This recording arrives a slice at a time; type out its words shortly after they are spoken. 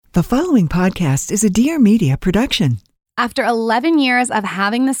The following podcast is a Dear Media production. After 11 years of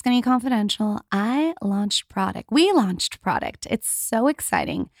having the Skinny Confidential, I launched product. We launched product. It's so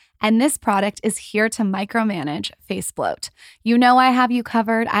exciting. And this product is here to micromanage face bloat. You know I have you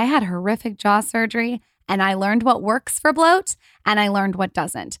covered. I had horrific jaw surgery, and I learned what works for bloat, and I learned what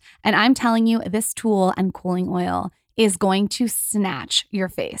doesn't. And I'm telling you, this tool and cooling oil is going to snatch your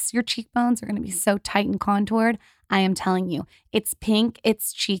face. Your cheekbones are going to be so tight and contoured. I am telling you, it's pink,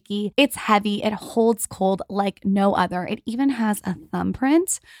 it's cheeky, it's heavy, it holds cold like no other. It even has a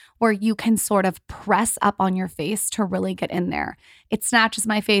thumbprint where you can sort of press up on your face to really get in there. It snatches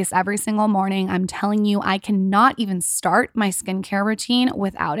my face every single morning. I'm telling you, I cannot even start my skincare routine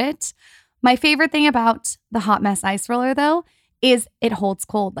without it. My favorite thing about the Hot Mess Ice Roller, though, is it holds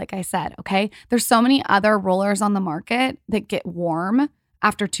cold, like I said, okay? There's so many other rollers on the market that get warm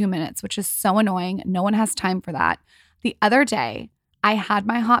after 2 minutes, which is so annoying. No one has time for that. The other day, I had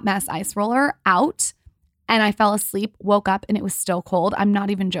my Hot Mess Ice Roller out and I fell asleep, woke up, and it was still cold. I'm not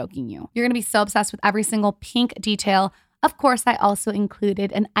even joking you. You're gonna be so obsessed with every single pink detail. Of course, I also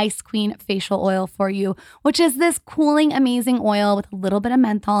included an Ice Queen facial oil for you, which is this cooling, amazing oil with a little bit of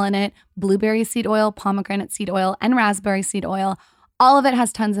menthol in it, blueberry seed oil, pomegranate seed oil, and raspberry seed oil. All of it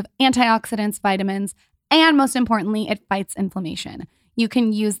has tons of antioxidants, vitamins, and most importantly, it fights inflammation. You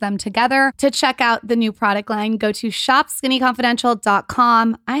can use them together. To check out the new product line, go to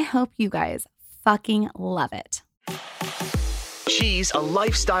shopskinnyconfidential.com. I hope you guys fucking love it. She's a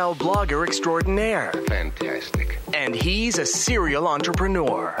lifestyle blogger extraordinaire. Fantastic. And he's a serial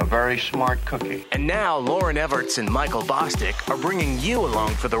entrepreneur. A very smart cookie. And now Lauren Everts and Michael Bosstick are bringing you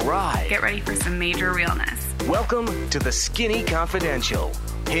along for the ride. Get ready for some major realness. Welcome to the Skinny Confidential.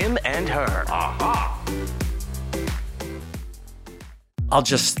 Him and her. Aha! I'll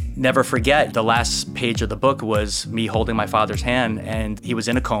just never forget the last page of the book was me holding my father's hand, and he was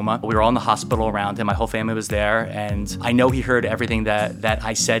in a coma. We were all in the hospital around him. My whole family was there, and I know he heard everything that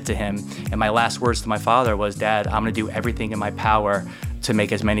I said to him. And my last words to my father was, "Dad, I'm gonna do everything in my power to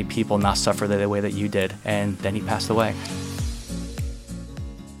make as many people not suffer the way that you did." And then he passed away.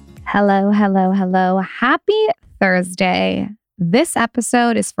 Hello, hello, hello. Happy Thursday. This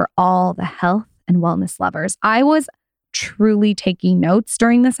episode is for all the health and wellness lovers. I was truly taking notes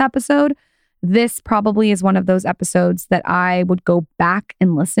during this episode. This probably is one of those episodes that I would go back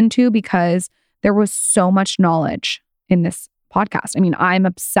and listen to because there was so much knowledge in this podcast. I mean, I'm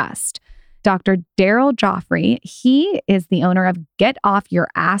obsessed. Dr. Daryl Gioffre, he is the owner of Get Off Your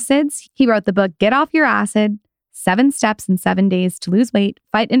Acids. He wrote the book, Get Off Your Acid, 7 Steps in 7 Days to Lose Weight,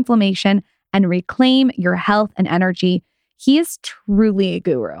 Fight Inflammation, and Reclaim Your Health and Energy. He is truly a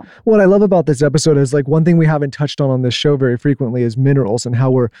guru. What I love about this episode is like one thing we haven't touched on this show very frequently is minerals and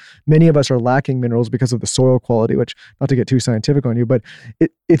how many of us are lacking minerals because of the soil quality, which not to get too scientific on you, but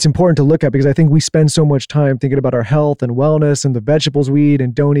it's important to look at because I think we spend so much time thinking about our health and wellness and the vegetables we eat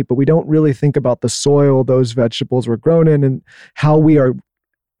and don't eat, but we don't really think about the soil those vegetables were grown in and how we are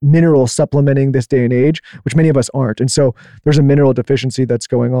mineral supplementing this day and age, which many of us aren't. And so there's a mineral deficiency that's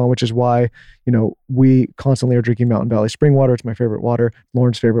going on, which is why, we constantly are drinking Mountain Valley spring water. It's my favorite water,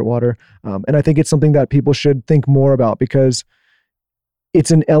 Lauren's favorite water. And I think it's something that people should think more about because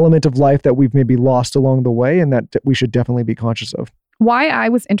it's an element of life that we've maybe lost along the way and that we should definitely be conscious of. Why I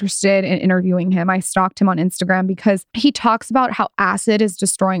was interested in interviewing him, I stalked him on Instagram because he talks about how acid is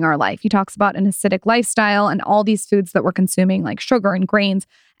destroying our life. He talks about an acidic lifestyle and all these foods that we're consuming like sugar and grains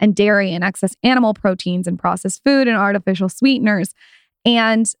and dairy and excess animal proteins and processed food and artificial sweeteners.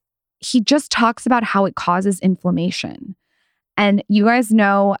 And he just talks about how it causes inflammation. And you guys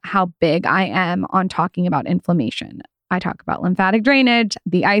know how big I am on talking about inflammation. I talk about lymphatic drainage,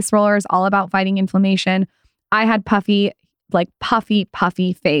 the ice rollers, all about fighting inflammation. I had puffy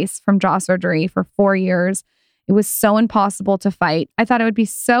face from jaw surgery for 4 years. It was so impossible to fight. I thought it would be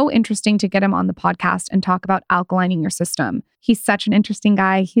so interesting to get him on the podcast and talk about alkalining your system. He's such an interesting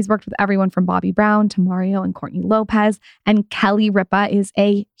guy. He's worked with everyone from Bobby Brown to Mario and Courtney Lopez, and Kelly Ripa is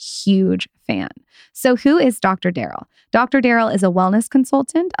a huge fan. So who is Dr. Daryl? Dr. Daryl is a wellness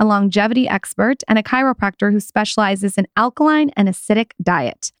consultant, a longevity expert, and a chiropractor who specializes in alkaline and acidic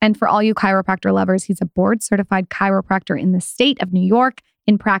diet. And for all you chiropractor lovers, he's a board-certified chiropractor in the state of New York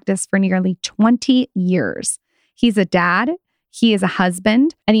in practice for nearly 20 years. He's a dad, he is a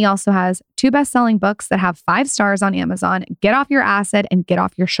husband, and he also has 2 best-selling books that have 5 stars on Amazon, Get Off Your Acid and Get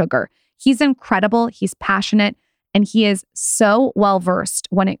Off Your Sugar. He's incredible, he's passionate, and he is so well-versed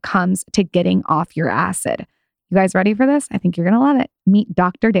when it comes to getting off your acid. You guys ready for this? I think you're going to love it. Meet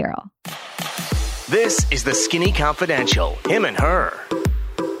Dr. Daryl. This is the Skinny Confidential, him and her.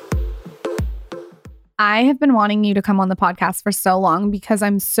 I have been wanting you to come on the podcast for so long because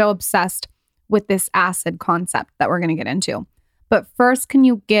I'm so obsessed with this acid concept that we're going to get into. But first, can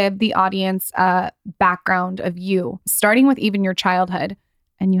you give the audience a background of you, starting with even your childhood?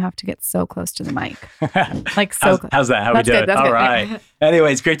 And you have to get so close to the mic. Like so close. How's that? How we doing? All right.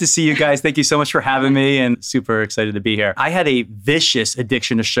 Anyway, it's great to see you guys. Thank you so much for having me and super excited to be here. I had a vicious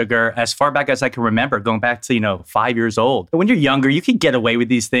addiction to sugar as far back as I can remember, going back to, 5 years old. When you're younger, you can get away with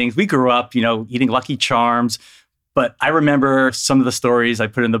these things. We grew up, eating Lucky Charms. But I remember some of the stories I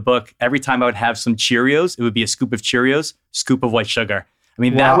put in the book. Every time I would have some Cheerios, it would be a scoop of Cheerios, scoop of white sugar. I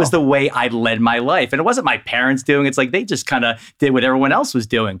mean, that was the way I led my life. And it wasn't my parents doing it. It's like they just kind of did what everyone else was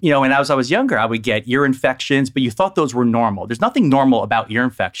doing. And as I was younger, I would get ear infections, but you thought those were normal. There's nothing normal about ear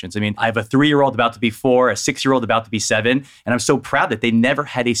infections. I mean, I have a 3-year-old about to be 4, a 6-year-old about to be 7, and I'm so proud that they never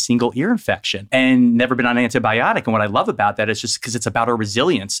had a single ear infection and never been on an antibiotic. And what I love about that is just because it's about our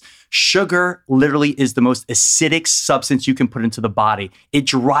resilience. Sugar literally is the most acidic substance you can put into the body. It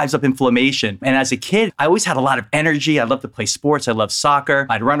drives up inflammation. And as a kid, I always had a lot of energy. I loved to play sports. I loved soccer.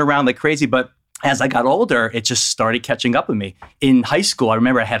 I'd run around like crazy, but as I got older, it just started catching up with me. In high school, I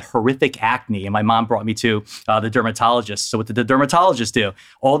remember I had horrific acne and my mom brought me to the dermatologist. So what did the dermatologist do?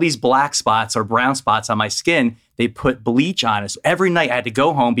 All these black spots or brown spots on my skin, they put bleach on it. So every night I had to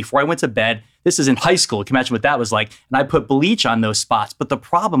go home before I went to bed. This is in high school. You can imagine what that was like. And I put bleach on those spots. But the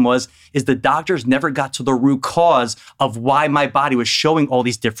problem is the doctors never got to the root cause of why my body was showing all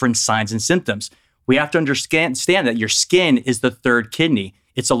these different signs and symptoms. We have to understand that your skin is the third kidney.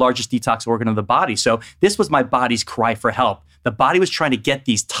 It's the largest detox organ of the body. So this was my body's cry for help. The body was trying to get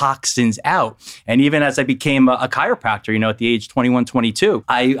these toxins out. And even as I became a chiropractor, at the age 21, 22,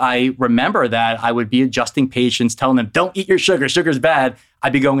 I remember that I would be adjusting patients, telling them, don't eat your sugar. Sugar's bad.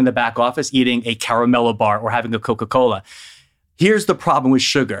 I'd be going in the back office eating a Caramello bar or having a Coca-Cola. Here's the problem with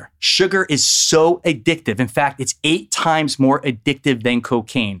sugar. Sugar is so addictive. In fact, it's 8 times more addictive than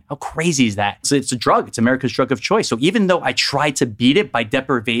cocaine. How crazy is that? So it's a drug. It's America's drug of choice. So even though I tried to beat it by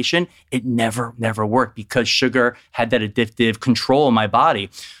deprivation, it never worked because sugar had that addictive control in my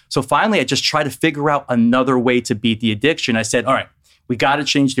body. So finally, I just tried to figure out another way to beat the addiction. I said, all right, we got to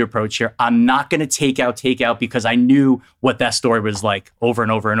change the approach here. I'm not going to take out because I knew what that story was like over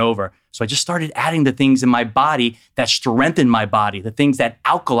and over and over. So I just started adding the things in my body that strengthened my body, the things that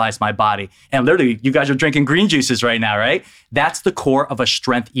alkalize my body. And literally, you guys are drinking green juices right now, right? That's the core of a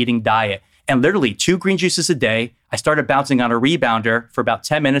strength eating diet. And literally 2 green juices a day. I started bouncing on a rebounder for about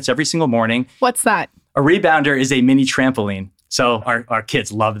 10 minutes every single morning. What's that? A rebounder is a mini trampoline. So our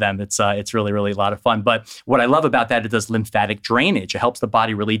kids love them. It's really, really a lot of fun. But what I love about that, it does lymphatic drainage. It helps the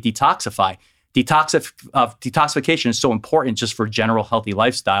body really detoxify. Detoxification is so important just for general healthy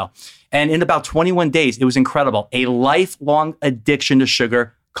lifestyle. And in about 21 days, it was incredible. A lifelong addiction to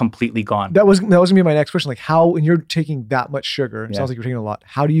sugar completely gone. That was going to be my next question. Like how, when you're taking that much sugar, it sounds like you're taking a lot.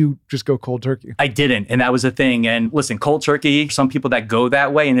 How do you just go cold turkey? I didn't. And that was the thing. And listen, cold turkey, some people that go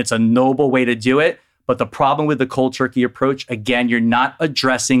that way and it's a noble way to do it. But the problem with the cold turkey approach, again, you're not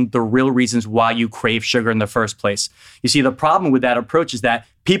addressing the real reasons why you crave sugar in the first place. You see, the problem with that approach is that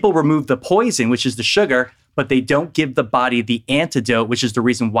people remove the poison, which is the sugar, but they don't give the body the antidote, which is the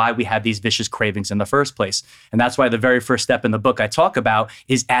reason why we have these vicious cravings in the first place. And that's why the very first step in the book I talk about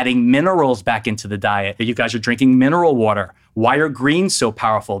is adding minerals back into the diet. You guys are drinking mineral water. Why are greens so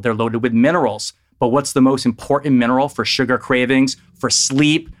powerful? They're loaded with minerals. But what's the most important mineral for sugar cravings, for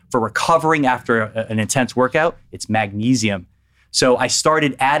sleep, for recovering after an intense workout? It's magnesium. So I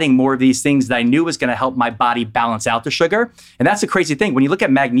started adding more of these things that I knew was going to help my body balance out the sugar. And that's the crazy thing. When you look at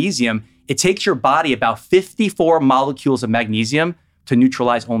magnesium, it takes your body about 54 molecules of magnesium to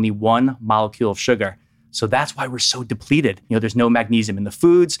neutralize only 1 molecule of sugar. So that's why we're so depleted. There's no magnesium in the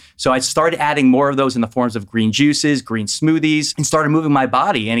foods. So I started adding more of those in the forms of green juices, green smoothies, and started moving my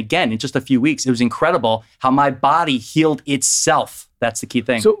body. And again, in just a few weeks, it was incredible how my body healed itself. That's the key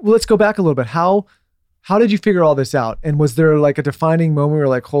thing. So let's go back a little bit. How did you figure all this out? And was there like a defining moment where you're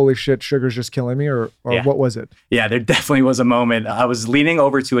like, holy shit, sugar's just killing me? Or what was it? Yeah, there definitely was a moment. I was leaning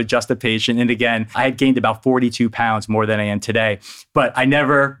over to adjust a patient. And again, I had gained about 42 pounds more than I am today. But I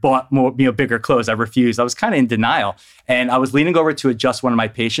never bought more, bigger clothes. I refused. I was kind of in denial. And I was leaning over to adjust one of my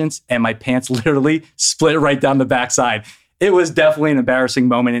patients and my pants literally split right down the backside. It was definitely an embarrassing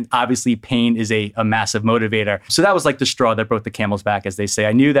moment. And obviously pain is a massive motivator. So that was like the straw that broke the camel's back, as they say.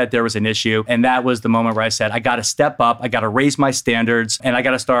 I knew that there was an issue. And that was the moment where I said, I got to step up. I got to raise my standards. And I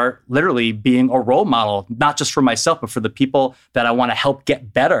got to start literally being a role model, not just for myself, but for the people that I want to help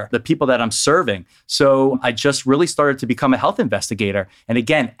get better, the people that I'm serving. So I just really started to become a health investigator. And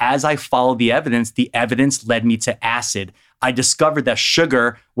again, as I followed the evidence led me to acid. I discovered that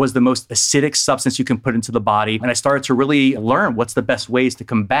sugar was the most acidic substance you can put into the body. And I started to really learn what's the best ways to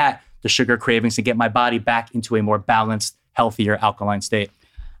combat the sugar cravings and get my body back into a more balanced, healthier, alkaline state.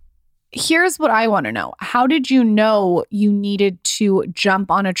 Here's what I want to know. How did you know you needed to jump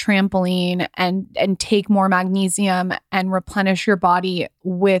on a trampoline and take more magnesium and replenish your body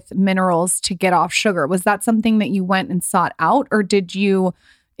with minerals to get off sugar? Was that something that you went and sought out, or did you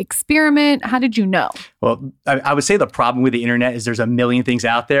experiment? How did you know? Well, I would say the problem with the internet is there's a million things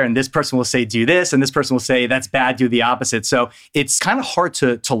out there, and this person will say, do this, and this person will say, that's bad, do the opposite. So it's kind of hard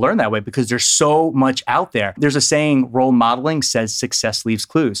to learn that way because there's so much out there. There's a saying, role modeling says success leaves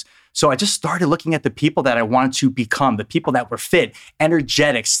clues. So I just started looking at the people that I wanted to become, the people that were fit,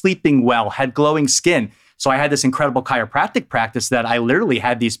 energetic, sleeping well, had glowing skin. So I had this incredible chiropractic practice that I literally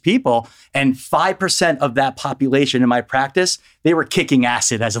had these people, and 5% of that population in my practice, they were kicking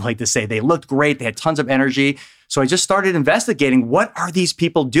acid, as I like to say. They looked great. They had tons of energy. So I just started investigating, what are these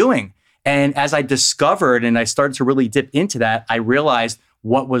people doing? And as I discovered and I started to really dip into that, I realized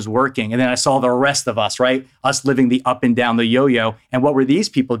what was working. And then I saw the rest of us, right? Us living the up and down, the yo-yo. And what were these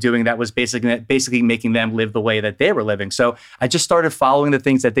people doing that was basically making them live the way that they were living? So I just started following the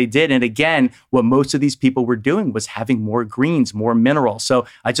things that they did. And again, what most of these people were doing was having more greens, more minerals. So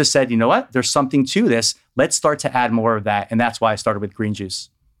I just said, you know what? There's something to this. Let's start to add more of that. And that's why I started with green juice.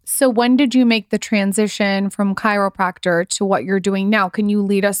 So when did you make the transition from chiropractor to what you're doing now? Can you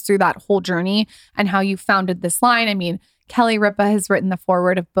lead us through that whole journey and how you founded this line? I mean, Kelly Ripa has written the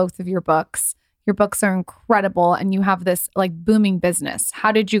foreword of both of your books. Your books are incredible, and you have this like booming business.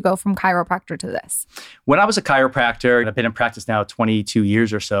 How did you go from chiropractor to this? When I was a chiropractor, I've been in practice now 22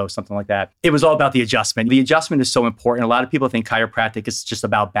 years or so, something like that. It was all about the adjustment. The adjustment is so important. A lot of people think chiropractic is just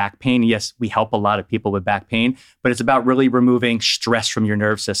about back pain. Yes, we help a lot of people with back pain, but it's about really removing stress from your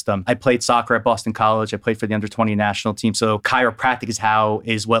nerve system. I played soccer at Boston College. I played for the under 20 national team. So chiropractic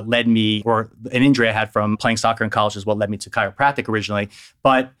is what led me, or an injury I had from playing soccer in college is what led me to chiropractic originally.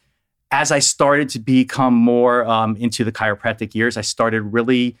 But as I started to become more into the chiropractic years, I started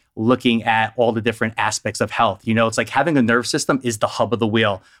really looking at all the different aspects of health. You know, it's like having a nerve system is the hub of the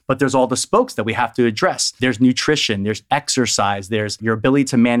wheel, but there's all the spokes that we have to address. There's nutrition, there's exercise, there's your ability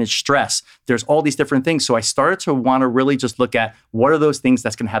to manage stress. There's all these different things. So I started to want to really just look at what are those things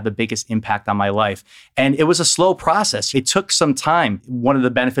that's going to have the biggest impact on my life. And it was a slow process. It took some time. One of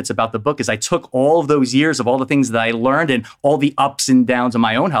the benefits about the book is I took all of those years of all the things that I learned and all the ups and downs of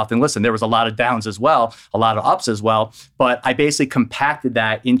my own health. And listen, there was a lot of downs as well, a lot of ups as well, but I basically compacted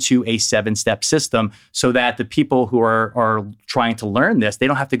that into a 7-step system so that the people who are trying to learn this, they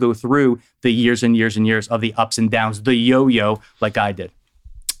don't have to go through the years and years and years of the ups and downs, the yo-yo like I did.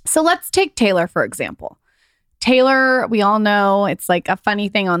 So let's take Taylor, for example. Taylor, we all know, it's like a funny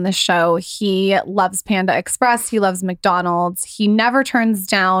thing on this show. He loves Panda Express. He loves McDonald's. He never turns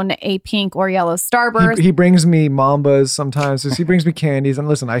down a pink or yellow Starburst. He brings me Mambas sometimes. He brings me candies. And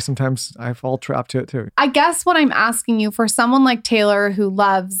listen, I fall trapped to it too. I guess what I'm asking you, for someone like Taylor who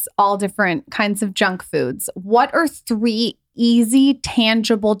loves all different kinds of junk foods, what are 3 easy,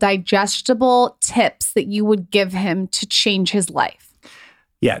 tangible, digestible tips that you would give him to change his life?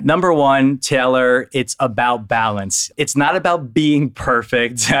 Yeah. Number 1, Taylor, it's about balance. It's not about being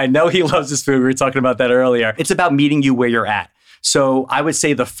perfect. I know he loves his food. We were talking about that earlier. It's about meeting you where you're at. So I would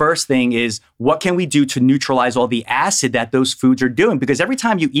say the first thing is, what can we do to neutralize all the acid that those foods are doing? Because every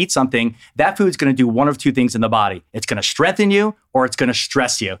time you eat something, that food's going to do one of 2 things in the body. It's going to strengthen you or it's going to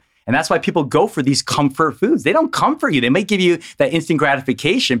stress you. And that's why people go for these comfort foods. They don't comfort you. They might give you that instant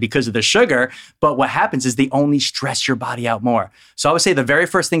gratification because of the sugar, but what happens is they only stress your body out more. So I would say the very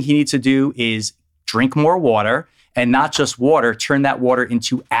first thing he needs to do is drink more water, and not just water, turn that water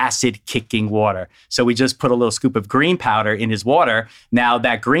into acid-kicking water. So we just put a little scoop of green powder in his water. Now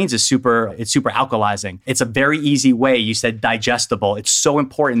that greens is super alkalizing. It's a very easy way. You said digestible. It's so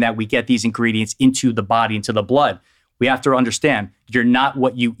important that we get these ingredients into the body, into the blood. We have to understand, you're not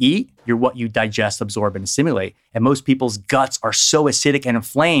what you eat, you're what you digest, absorb, and assimilate. And most people's guts are so acidic and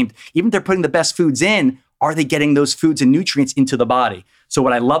inflamed, even if they're putting the best foods in, are they getting those foods and nutrients into the body? So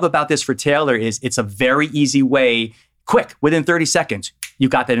what I love about this for Taylor is it's a very easy way, quick, within 30 seconds, you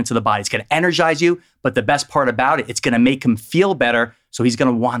got that into the body. It's going to energize you, but the best part about it, it's going to make him feel better, so he's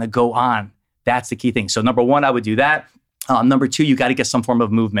going to want to go on. That's the key thing. So number 1, I would do that. Number 2, you got to get some form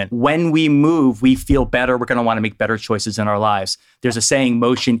of movement. When we move, we feel better. We're going to want to make better choices in our lives. There's a saying,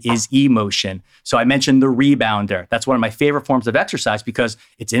 motion is emotion. So I mentioned the rebounder. That's one of my favorite forms of exercise because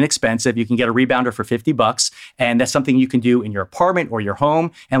it's inexpensive. You can get a rebounder for $50, and that's something you can do in your apartment or your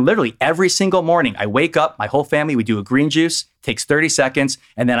home. And literally every single morning, I wake up, my whole family, we do a green juice, takes 30 seconds,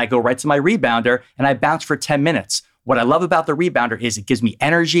 and then I go right to my rebounder and I bounce for 10 minutes. what I love about the rebounder is it gives me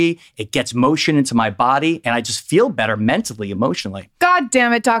energy, it gets motion into my body, and I just feel better mentally, emotionally. God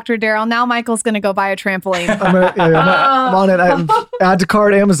damn it, Dr. Daryl. Now Michael's going to go buy a trampoline. I'm on it. Add to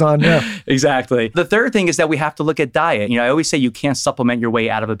cart Amazon. Yeah. Exactly. The third thing is that we have to look at diet. I always say you can't supplement your way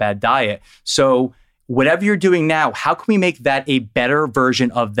out of a bad diet. So whatever you're doing now, how can we make that a better version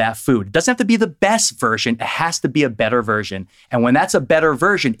of that food? It doesn't have to be the best version. It has to be a better version. And when that's a better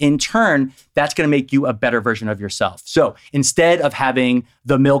version, in turn, that's going to make you a better version of yourself. So instead of having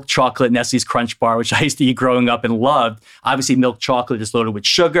the milk chocolate Nestle's Crunch Bar, which I used to eat growing up and loved, obviously milk chocolate is loaded with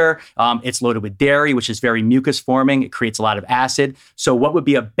sugar. It's loaded with dairy, which is very mucus forming. It creates a lot of acid. So what would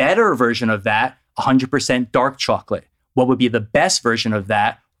be a better version of that? 100% dark chocolate. What would be the best version of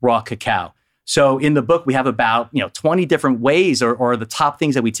that? Raw cacao. So in the book, we have about 20 different ways or the top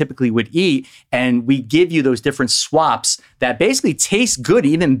things that we typically would eat. And we give you those different swaps that basically taste good,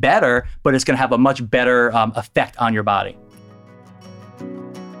 even better, but it's going to have a much better effect on your body.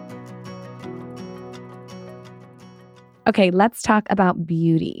 Okay, let's talk about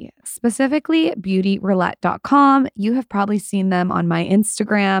beauty, specifically beautyroulette.com. You have probably seen them on my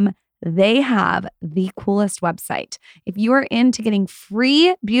Instagram. They have the coolest website. If you are into getting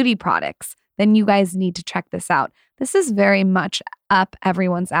free beauty products, then you guys need to check this out. This is very much up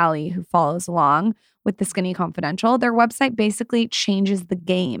everyone's alley who follows along with the Skinny Confidential. Their website basically changes the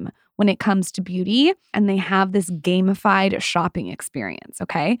game when it comes to beauty, and they have this gamified shopping experience,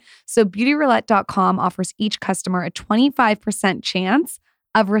 okay? So beautyroulette.com offers each customer a 25% chance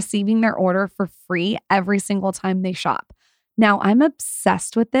of receiving their order for free every single time they shop. Now, I'm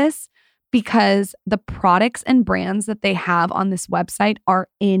obsessed with this because the products and brands that they have on this website are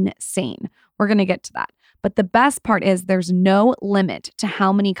insane. We're going to get to that. But the best part is there's no limit to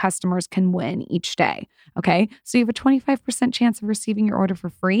how many customers can win each day. Okay. So you have a 25% chance of receiving your order for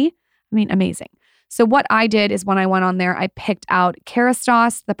free. I mean, amazing. So what I did is when I went on there, I picked out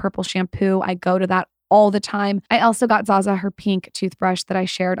Kerastase, the purple shampoo. I go to that all the time. I also got Zaza her pink toothbrush that I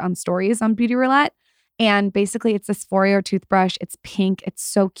shared on stories on Beauty Roulette. And basically it's this Foreo toothbrush. It's pink. It's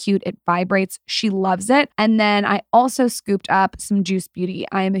so cute. It vibrates. She loves it. And then I also scooped up some Juice Beauty.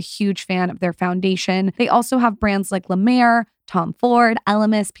 I am a huge fan of their foundation. They also have brands like La Mer, Tom Ford,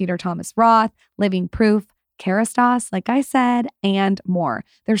 Elemis, Peter Thomas Roth, Living Proof, Kerastase, like I said, and more.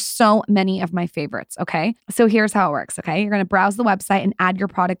 There's so many of my favorites, okay? So here's how it works, okay? You're going to browse the website and add your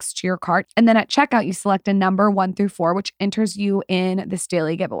products to your cart. And then at checkout, you select a number 1 through 4, which enters you in this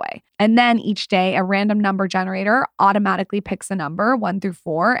daily giveaway. And then each day, a random number generator automatically picks a number 1 through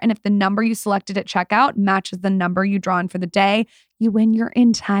 4. And if the number you selected at checkout matches the number you drawn for the day, you win your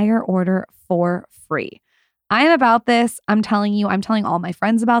entire order for free. I am about this. I'm telling you, I'm telling all my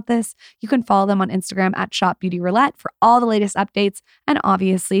friends about this. You can follow them on Instagram at Shop Beauty Roulette for all the latest updates, and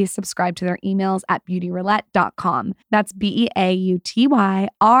obviously subscribe to their emails at beautyroulette.com. That's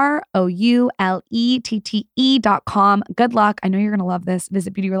BEAUTYROULETTE.com. Good luck. I know you're going to love this.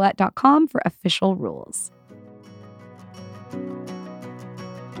 Visit beautyroulette.com for official rules.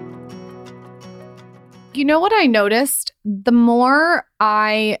 You know what I noticed? The more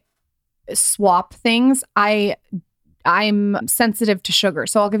I swap things, I'm sensitive to sugar.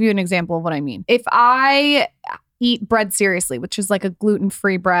 So I'll give you an example of what I mean. If I eat bread seriously, which is like a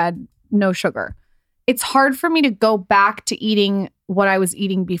gluten-free bread, no sugar, it's hard for me to go back to eating what I was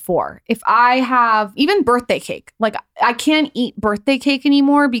eating before. If I have even birthday cake, like I can't eat birthday cake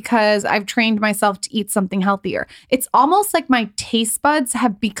anymore because I've trained myself to eat something healthier. It's almost like my taste buds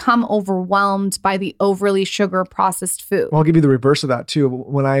have become overwhelmed by the overly sugar processed food. Well, I'll give you the reverse of that too.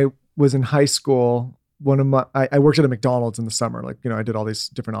 When I was in high school, I worked at a McDonald's in the summer. Like, I did all these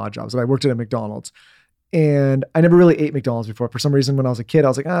different odd jobs, but I worked at a McDonald's, and I never really ate McDonald's before. For some reason, when I was a kid, I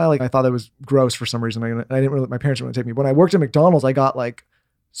was like, I thought it was gross for some reason. I didn't really, my parents didn't want to take me. When I worked at McDonald's, I got like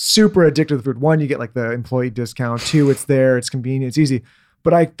super addicted to the food. 1, you get like the employee discount. 2, it's there, it's convenient, it's easy.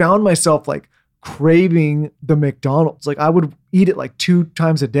 But I found myself like craving the McDonald's. Like I would eat it like 2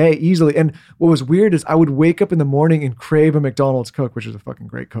 times a day easily. And what was weird is I would wake up in the morning and crave a McDonald's Coke, which is a fucking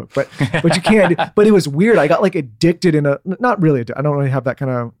great Coke, but you can't. But it was weird. I got like addicted not really, I don't really have that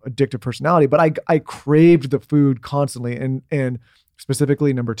kind of addictive personality, but I craved the food constantly. And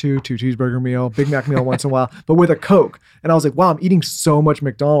specifically number 2 cheeseburger meal, Big Mac meal once in a while, but with a Coke. And I was like, wow, I'm eating so much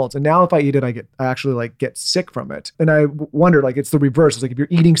McDonald's. And now if I eat it, I actually like get sick from it. And I wondered, like, it's the reverse. It's like if you're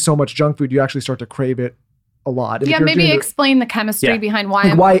eating so much junk food, you actually start to crave it a lot. Yeah, maybe explain the chemistry behind why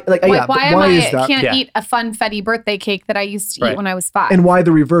I can't eat a funfetti birthday cake that I used to eat when I was 5. And why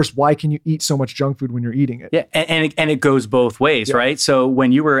the reverse? Why can you eat so much junk food when you're eating it? Yeah, and it goes both ways, right? So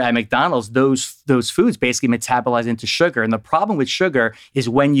when you were at McDonald's, those foods basically metabolize into sugar. And the problem with sugar is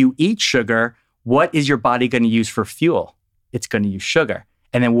when you eat sugar, What is your body going to use for fuel? It's going to use sugar.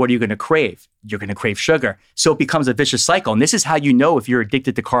 And then what are you going to crave? You're going to crave sugar. So it becomes a vicious cycle. And this is how you know if you're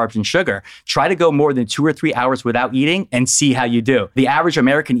addicted to carbs and sugar. Try to go more than 2 or 3 hours without eating and see how you do. The average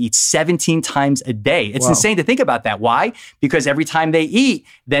American eats 17 times a day. It's insane to think about that. Why? Because every time they eat,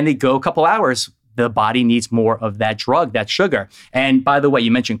 then they go a couple hours, the body needs more of that drug, that sugar. And by the way,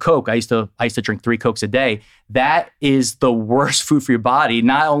 you mentioned Coke. I used to drink 3 Cokes a day. That is the worst food for your body.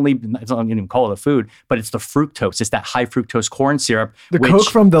 Not only, I don't even call it a food, but it's the fructose. It's that high fructose corn syrup. The Coke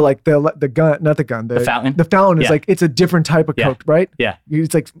from the gun, not the gun. The fountain? The fountain is like, it's a different type of Coke, right? Yeah.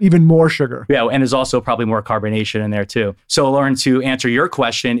 It's like even more sugar. Yeah, and there's also probably more carbonation in there too. So Lauren, to answer your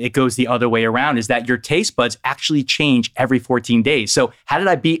question, it goes the other way around, is that your taste buds actually change every 14 days. So how did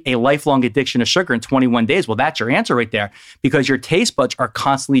I beat a lifelong addiction to sugar in 21 days? Well, that's your answer right there, because your taste buds are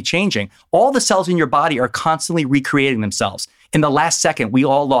constantly changing. All the cells in your body are constantly recreating themselves. In the last second, we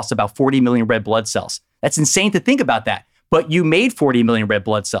all lost about 40 million red blood cells. That's insane to think about that. But you made 40 million red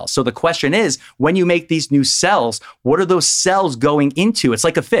blood cells. So the question is, when you make these new cells, what are those cells going into? It's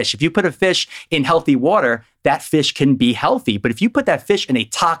like a fish. If you put a fish in healthy water, that fish can be healthy. But if you put that fish in a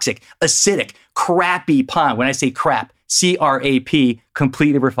toxic, acidic, crappy pond, when I say crap, C-R-A-P,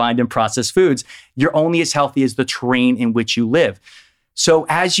 completely refined and processed foods, you're only as healthy as the terrain in which you live. So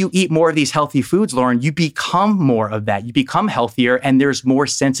as you eat more of these healthy foods, Lauren, you become more of that. You become healthier, and there's more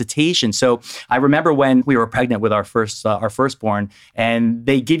sensitization. So I remember when we were pregnant with our firstborn, and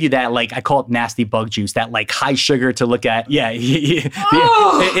they give you that, like, I call it nasty bug juice, that like high sugar to look at. Yeah,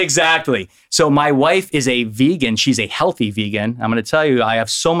 exactly. So my wife is a vegan. She's a healthy vegan. I'm going to tell you, I have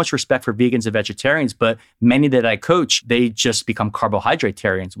so much respect for vegans and vegetarians, but many that I coach, they just become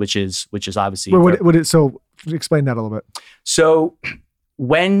carbohydratarians, which is obviously. So explain that a little bit. So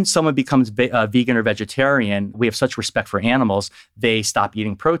when someone becomes vegan or vegetarian, we have such respect for animals, they stop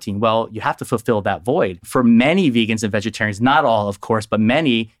eating protein. Well, you have to fulfill that void. For many vegans and vegetarians, not all, of course, but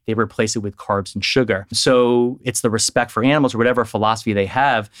many, they replace it with carbs and sugar. So it's the respect for animals or whatever philosophy they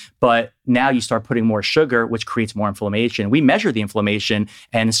have. But now you start putting more sugar, which creates more inflammation. We measure the inflammation,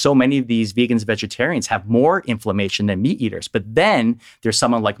 and so many of these vegans and vegetarians have more inflammation than meat eaters. But then there's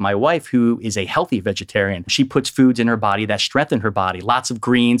someone like my wife who is a healthy vegetarian. She puts foods in her body that strengthen her body. Lots of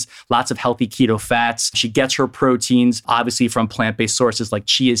greens, lots of healthy keto fats. She gets her proteins, obviously, from plant-based sources like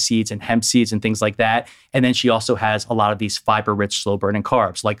chia seeds and hemp seeds and things like that. And then she also has a lot of these fiber-rich, slow-burning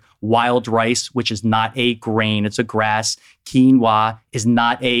carbs like wild rice, which is not a grain, it's a grass. Quinoa is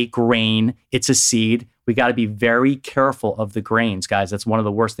not a grain, it's a seed. We got to be very careful of the grains, guys. That's one of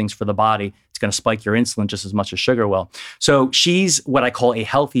the worst things for the body. It's going to spike your insulin just as much as sugar will. So she's what I call a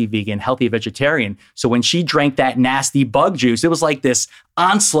healthy vegan, healthy vegetarian. So when she drank that nasty bug juice, it was like this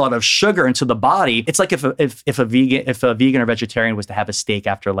onslaught of sugar into the body. It's like if a vegan or vegetarian was to have a steak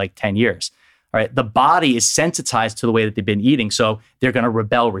after like 10 years. All right, the body is sensitized to the way that they've been eating, so they're going to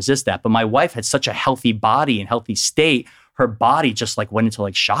rebel, resist that. But my wife had such a healthy body and healthy state, her body just like went into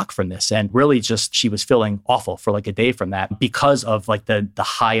like shock from this, and really just she was feeling awful for like a day from that because of like the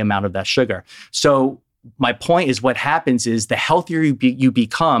high amount of that sugar. So my point is, what happens is the healthier you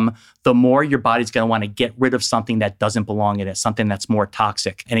become, the more your body's going to want to get rid of something that doesn't belong in it, something that's more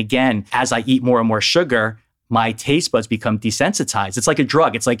toxic. And again, as I eat more and more sugar, my taste buds become desensitized. It's like a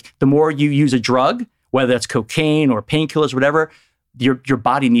drug. It's like the more you use a drug, whether that's cocaine or painkillers, whatever, your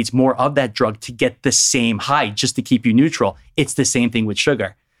body needs more of that drug to get the same high, just to keep you neutral. It's the same thing with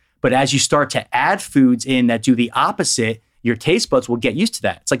sugar. But as you start to add foods in that do the opposite, your taste buds will get used to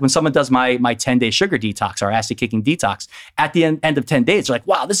that. It's like when someone does my 10-day sugar detox, our acid-kicking detox. At the end of 10 days, they're like,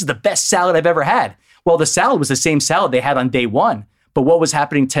 wow, this is the best salad I've ever had. Well, the salad was the same salad they had on day 1. But what was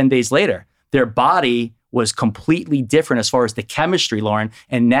happening 10 days later? Their body was completely different as far as the chemistry, Lauren,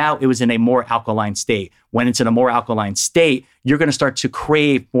 and now it was in a more alkaline state. When it's in a more alkaline state, you're going to start to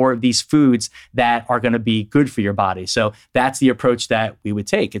crave more of these foods that are going to be good for your body. So that's the approach that we would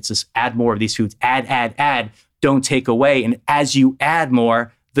take. It's just add more of these foods, add, don't take away. And as you add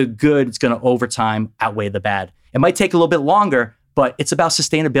more, the good is going to over time outweigh the bad. It might take a little bit longer, but it's about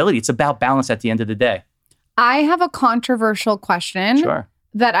sustainability. It's about balance at the end of the day. I have a controversial question. Sure.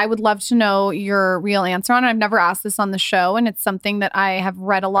 That I would love to know your real answer on. I've never asked this on the show, and it's something that I have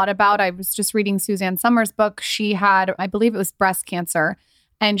read a lot about. I was just reading Suzanne Summers' book. She had, I believe it was breast cancer,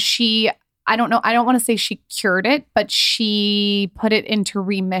 and I don't want to say she cured it, but she put it into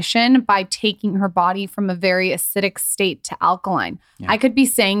remission by taking her body from a very acidic state to alkaline. Yeah. I could be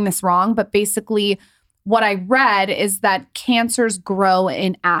saying this wrong, but basically what I read is that cancers grow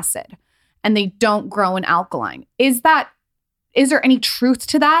in acid and they don't grow in alkaline. Is there any truth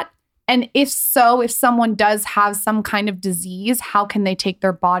to that? And if so, if someone does have some kind of disease, how can they take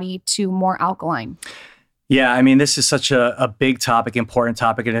their body to more alkaline? Yeah, I mean, this is such a big topic, important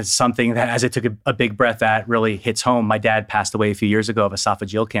topic, and it's something that, as I took a big breath, that really hits home. My dad passed away a few years ago of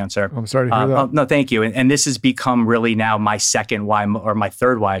esophageal cancer. I'm sorry to hear that. Oh, no, thank you. And this has become really now my second why, or my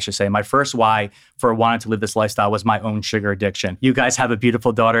third why, I should say. My first why for wanting to live this lifestyle was my own sugar addiction. You guys have a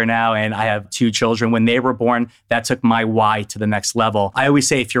beautiful daughter now, and I have 2 children. When they were born, that took my why to the next level. I always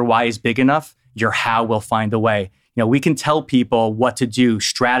say, if your why is big enough, your how will find a way. You know, we can tell people what to do,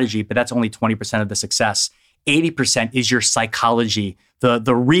 strategy, but that's only 20% of the success. 80% is your psychology,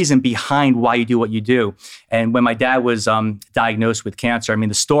 the reason behind why you do what you do. And when my dad was diagnosed with cancer, I mean,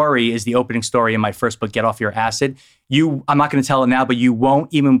 the story is the opening story in my first book, Get Off Your Acid. I'm not going to tell it now, but you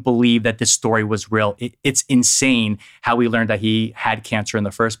won't even believe that this story was real. It's insane how we learned that he had cancer in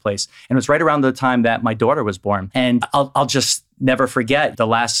the first place. And it was right around the time that my daughter was born. And I'll just never forget, the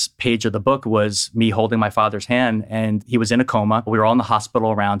last page of the book was me holding my father's hand, and he was in a coma. We were all in the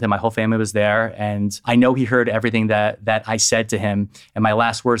hospital around him. My whole family was there. And I know he heard everything that I said to him. And my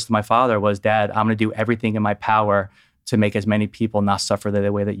last words to my father was, Dad, I'm going to do everything in my power to make as many people not suffer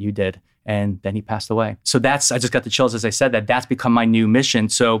the way that you did. And then he passed away. So I just got the chills as I said that. That's become my new mission.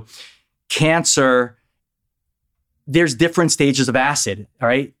 So cancer, there's different stages of acid, all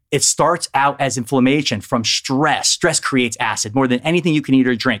right? It starts out as inflammation from stress. Stress creates acid more than anything you can eat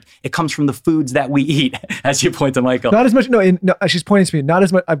or drink. It comes from the foods that we eat, as you point to Michael. Not as much. No, she's pointing to me. Not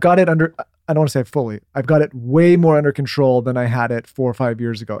as much. I've got it under, I don't want to say fully. I've got it way more under control than I had it 4 or 5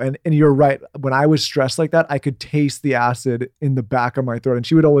 years ago. And you're right. When I was stressed like that, I could taste the acid in the back of my throat. And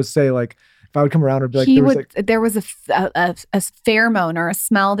she would always say, like, if I would come around, or be like, there was a pheromone or a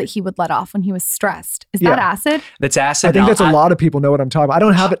smell that he would let off when he was stressed. Is that acid? That's acid. I think that's a lot of people know what I'm talking about. I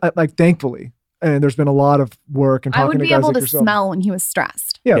don't have it, like, thankfully. And there's been a lot of work and talking to guys like yourself. I would be able to smell when he was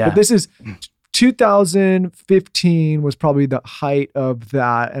stressed. Yeah, but this is 2015 was probably the height of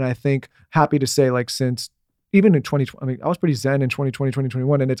that. And I think, happy to say, like, since even in 2020, I mean, I was pretty zen in 2020,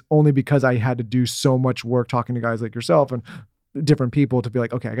 2021. And it's only because I had to do so much work talking to guys like yourself and different people to be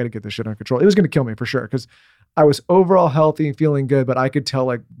like, okay, I got to get this shit under control. It was going to kill me for sure, because I was overall healthy and feeling good, but I could tell,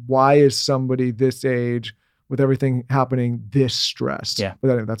 like, why is somebody this age with everything happening this stressed? Yeah,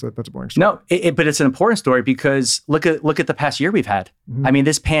 but that's a boring story. No, but it's an important story, because look at the past year we've had. Mm-hmm. I mean,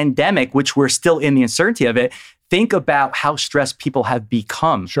 this pandemic, which we're still in the uncertainty of it. Think about how stressed people have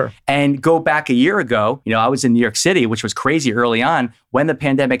become. Sure. And go back a year ago, I was in New York City, which was crazy early on. When the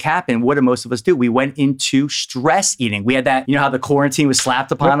pandemic happened, what did most of us do? We went into stress eating. We had that, how the quarantine was slapped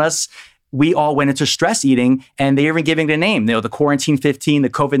upon us. We all went into stress eating, and they're even giving it a name. The quarantine 15, the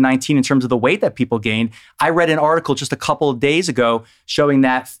COVID-19, in terms of the weight that people gained. I read an article just a couple of days ago showing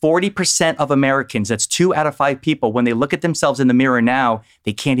that 40% of Americans, that's 2 out of 5 people, when they look at themselves in the mirror now,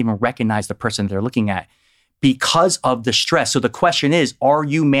 they can't even recognize the person they're looking at, because of the stress. So the question is, are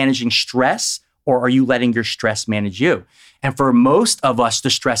you managing stress, or are you letting your stress manage you? And for most of us,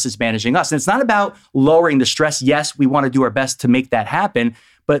 the stress is managing us. And it's not about lowering the stress. Yes, we want to do our best to make that happen,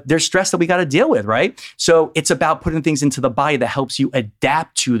 but there's stress that we got to deal with, right? So it's about putting things into the body that helps you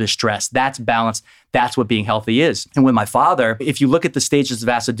adapt to the stress. That's balance. That's what being healthy is. And with my father, if you look at the stages of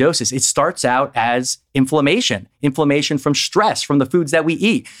acidosis, it starts out as inflammation from stress, from the foods that we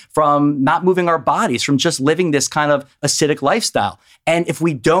eat, from not moving our bodies, from just living this kind of acidic lifestyle. And if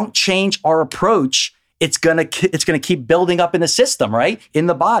we don't change our approach, it's gonna keep building up in the system, right? In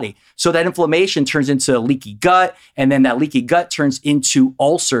the body. So that inflammation turns into leaky gut, and then that leaky gut turns into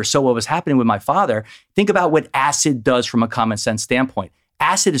ulcer. So what was happening with my father, think about what acid does from a common sense standpoint.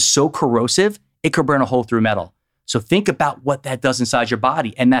 Acid is so corrosive, it could burn a hole through metal. So think about what that does inside your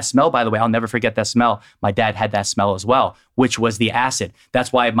body. And that smell, by the way, I'll never forget that smell. My dad had that smell as well, which was the acid.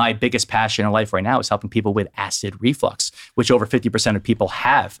 That's why my biggest passion in life right now is helping people with acid reflux, which over 50% of people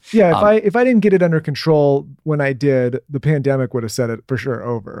have. Yeah, if I didn't get it under control when I did, the pandemic would have set it for sure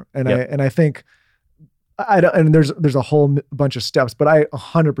over. And I think there's a whole bunch of steps, but I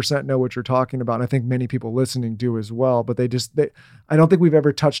 100% know what you're talking about. And I think many people listening do as well, but I don't think we've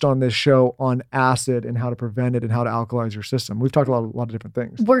ever touched on this show on acid and how to prevent it and how to alkalize your system. We've talked a lot of different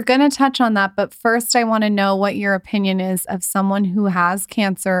things. We're going to touch on that, but first I want to know what your opinion is of someone who has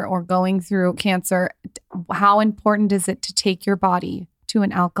cancer or going through cancer. How important is it to take your body to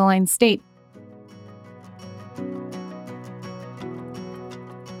an alkaline state?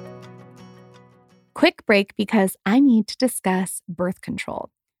 Quick break, because I need to discuss birth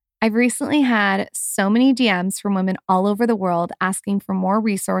control. I've recently had so many DMs from women all over the world asking for more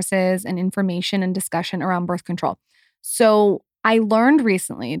resources and information and discussion around birth control. So I learned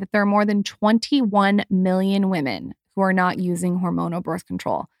recently that there are more than 21 million women who are not using hormonal birth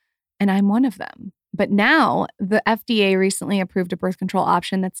control. and I'm one of them. But now the FDA recently approved a birth control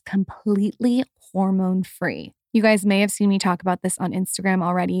option that's completely hormone-free. You guys may have seen me talk about this on Instagram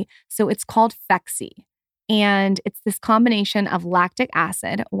already. So it's called Phexxi. And it's this combination of lactic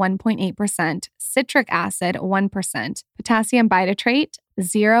acid, 1.8%, citric acid, 1%, potassium biotitrate,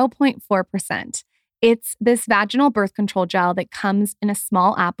 0.4%. It's this vaginal birth control gel that comes in a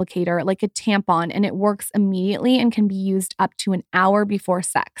small applicator like a tampon, and it works immediately and can be used up to an hour before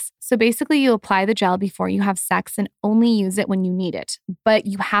sex. So basically, you apply the gel before you have sex and only use it when you need it. But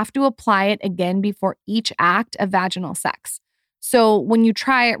you have to apply it again before each act of vaginal sex. So when you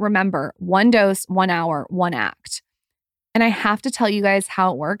try it, remember, 1 dose, 1 hour, 1 act. And I have to tell you guys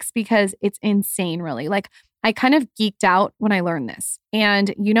how it works because it's insane, really. Like, I kind of geeked out when I learned this.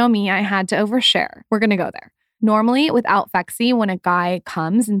 And you know me, I had to overshare. We're going to go there. Normally, without Phexxi, when a guy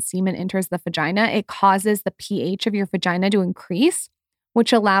comes and semen enters the vagina, it causes the pH of your vagina to increase,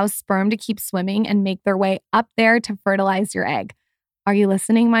 which allows sperm to keep swimming and make their way up there to fertilize your egg. Are you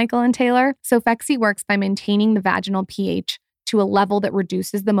listening, Michael and Taylor? So Phexxi works by maintaining the vaginal pH to a level that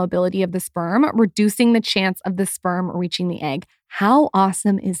reduces the mobility of the sperm, reducing the chance of the sperm reaching the egg. How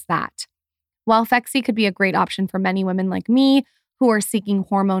awesome is that? While Phexxi could be a great option for many women like me who are seeking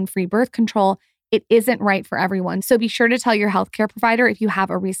hormone-free birth control, it isn't right for everyone. So be sure to tell your healthcare provider if you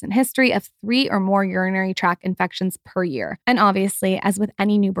have a recent history of 3 or more urinary tract infections per year. And obviously, as with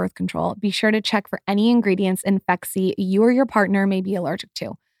any new birth control, be sure to check for any ingredients in Phexxi you or your partner may be allergic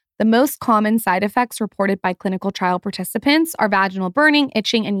to. The most common side effects reported by clinical trial participants are vaginal burning,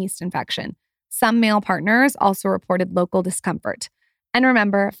 itching, and yeast infection. Some male partners also reported local discomfort. And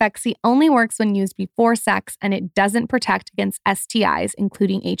remember, Phexxi only works when used before sex, and it doesn't protect against STIs,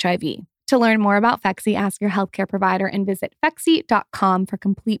 including HIV. To learn more about Phexxi, ask your healthcare provider and visit Phexxi.com for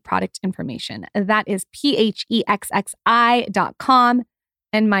complete product information. That is PHEXXI.com.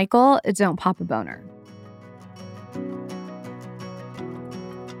 And Michael, don't pop a boner.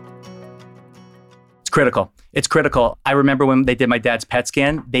 Critical. It's critical. I remember when they did my dad's PET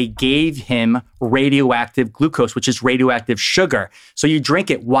scan, they gave him radioactive glucose, which is radioactive sugar. So you drink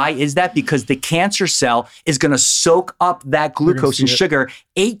it. Why is that? Because the cancer cell is going to soak up that glucose and sugar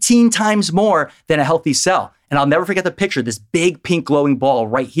 18 times more than a healthy cell. And I'll never forget the picture, this big pink glowing ball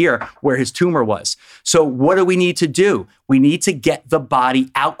right here where his tumor was. So what do we need to do? We need to get the body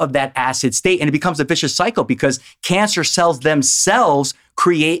out of that acid state. And it becomes a vicious cycle because cancer cells themselves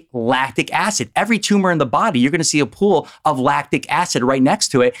create lactic acid. Every tumor in the body, you're going to see a pool of lactic acid right next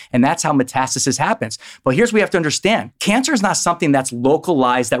to it. And that's how metastasis happens. But here's what we have to understand. Cancer is not something that's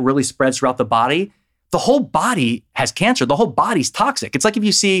localized that really spreads throughout the body. The whole body has cancer. The whole body's toxic. It's like if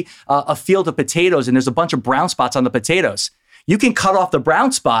you see a field of potatoes and there's a bunch of brown spots on the potatoes. You can cut off the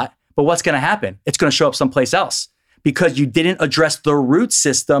brown spot, but what's going to happen? It's going to show up someplace else because you didn't address the root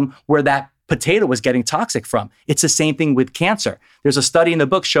system where that potato was getting toxic from. It's the same thing with cancer. There's a study in the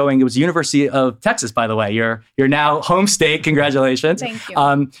book showing, it was the University of Texas, by the way. You're now home state. Congratulations. Thank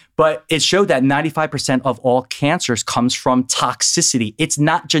you. But it showed that 95% of all cancers comes from toxicity. It's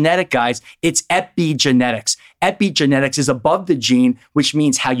not genetic, guys. It's epigenetics. Epigenetics is above the gene, which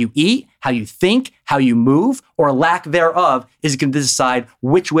means how you eat, how you think, how you move, or lack thereof is going to decide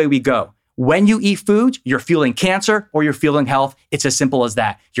which way we go. When you eat food, you're fueling cancer or you're fueling health. It's as simple as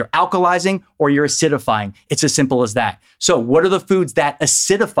that. You're alkalizing or you're acidifying. It's as simple as that. So what are the foods that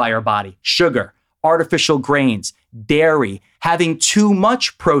acidify our body? Sugar, artificial grains, dairy, having too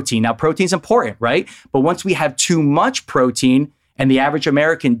much protein. Now, protein's important, right? But once we have too much protein, and the average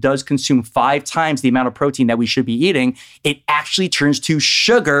American does consume 5 times the amount of protein that we should be eating, it actually turns to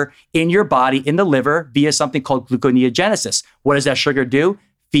sugar in your body, in the liver, via something called gluconeogenesis. What does that sugar do?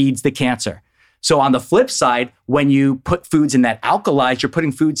 Feeds the cancer. So on the flip side, when you put foods in that alkalize, you're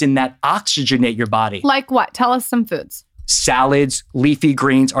putting foods in that oxygenate your body. Like what? Tell us some foods. Salads, leafy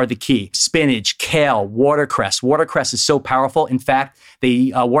greens are the key. Spinach, kale, watercress. Watercress is so powerful. In fact,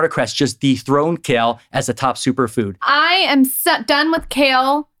 the watercress just dethroned kale as the top superfood. I am done with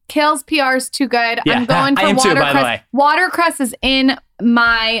kale. Kale's PR is too good. Yeah, I'm going for I am watercress. too, by the way. Watercress is in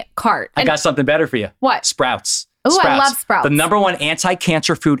my cart. I got something better for you. What? Sprouts. Oh, I love sprouts. The number one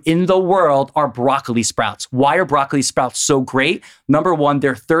anti-cancer food in the world are broccoli sprouts. Why are broccoli sprouts so great? Number one,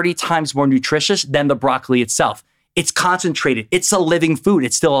 they're 30 times more nutritious than the broccoli itself. It's concentrated. It's a living food.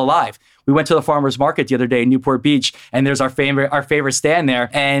 It's still alive. We went to the farmer's market the other day in Newport Beach, and there's our favorite stand there,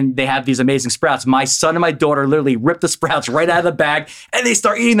 and they have these amazing sprouts. My son and my daughter literally rip the sprouts right out of the bag, and they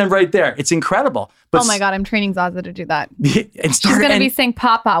start eating them right there. It's incredible. But oh my God, I'm training Zaza to do that. She's going to be saying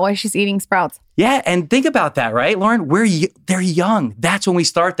Papa while she's eating sprouts. Yeah, and think about that, right, Lauren? They're young. That's when we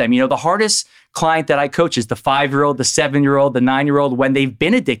start them. You know, the hardest client that I coach is the 5-year-old, the 7-year-old, the 9-year-old, when they've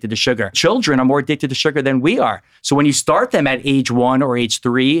been addicted to sugar. Children are more addicted to sugar than we are. So when you start them at age 1 or age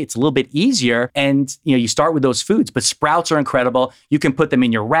 3, it's a little bit easier. And you start with those foods, but sprouts are incredible. You can put them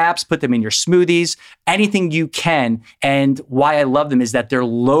in your wraps, put them in your smoothies, anything you can. And why I love them is that they're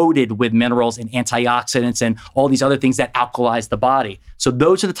loaded with minerals and antioxidants and all these other things that alkalize the body. So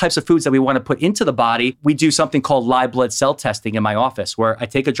those are the types of foods that we want to put into the body. We do something called live blood cell testing in my office, where I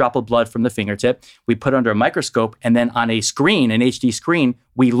take a drop of blood from the fingertip, we put it under a microscope, and then on a screen, an HD screen,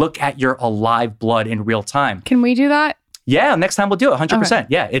 we look at your alive blood in real time. Can we do that? Yeah, next time we'll do it, 100%. Okay.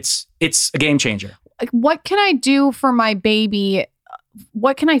 Yeah, it's a game changer. What can I do for my baby?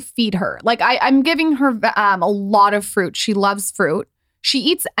 What can I feed her? Like I'm giving her a lot of fruit. She loves fruit. She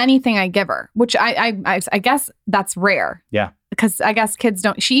eats anything I give her, which I guess that's rare. Yeah. Because I guess kids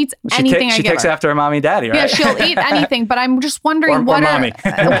don't. She eats anything I give her. She takes after her mommy and daddy, right? Yeah, she'll eat anything. But I'm just wondering or mommy.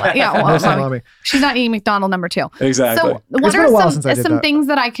 Mommy. She's not eating McDonald number 2. Exactly. So what are some things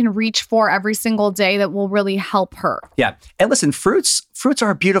that I can reach for every single day that will really help her? Yeah. And listen, fruits are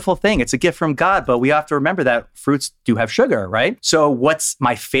a beautiful thing. It's a gift from God, but we have to remember that fruits do have sugar, right? So what's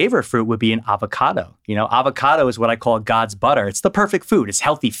my favorite fruit would be an avocado. Avocado is what I call God's butter. It's the perfect food. It's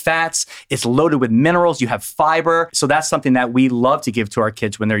healthy fats. It's loaded with minerals. You have fiber. So that's something that we love to give to our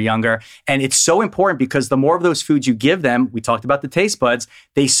kids when they're younger. And it's so important because the more of those foods you give them, we talked about the taste buds,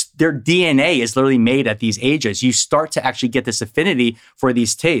 their DNA is literally made at these ages. You start to actually get this affinity for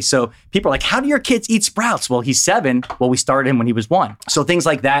these tastes. So people are like, how do your kids eat sprouts? Well, he's 7. Well, we started him when he was 1. So things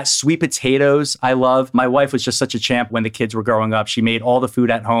like that, sweet potatoes, I love. My wife was just such a champ when the kids were growing up. She made all the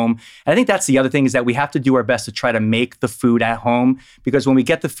food at home. And I think that's the other thing is that we have to do our best to try to make the food at home, because when we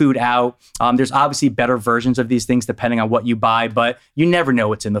get the food out, there's obviously better versions of these things depending on what you buy, but you never know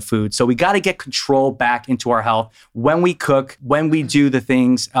what's in the food. So we got to get control back into our health when we cook, when we do the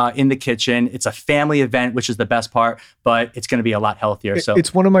things in the kitchen. It's a family event, which is the best part, but it's going to be a lot healthier. So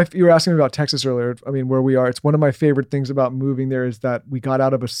it's one of my, you were asking me about Texas earlier. I mean, where we are, it's one of my favorite things about moving there is that we got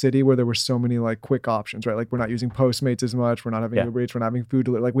out of a city where there were so many like quick options, right? Like we're not using Postmates as much. We're not having Uber Eats. We're not having food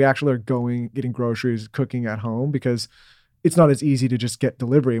delivered. Like we actually are getting groceries, cooking at home, because it's not as easy to just get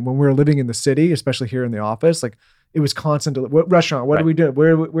delivery. And when we were living in the city, especially here in the office, like it was constant. What restaurant? What do we do?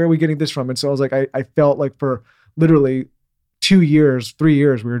 Where are we getting this from? And so I was like, I felt like for literally 2 years, 3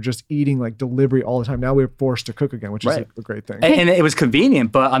 years, we were just eating like delivery all the time. Now we're forced to cook again, which is a great thing. And it was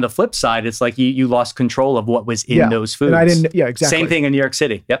convenient, but on the flip side, it's like you lost control of what was in those foods. And I didn't, exactly. Same thing in New York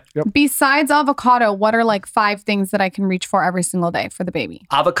City. Yep. Besides avocado, what are like 5 things that I can reach for every single day for the baby?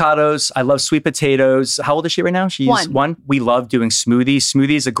 Avocados. I love sweet potatoes. How old is she right now? She's 1. We love doing smoothies.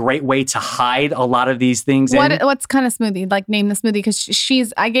 Smoothie is a great way to hide a lot of these things. What's kind of smoothie? Like name the smoothie,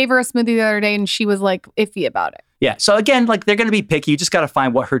 because I gave her a smoothie the other day and she was like iffy about it. Yeah. So again, like they're going to be picky. You just got to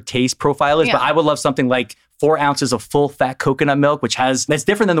find what her taste profile is. Yeah. But I would love something like 4 ounces of full fat coconut milk, that's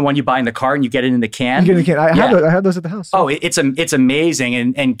different than the one you buy in the car and you get it in the can. You get it in the can. I had those at the house. Oh, it's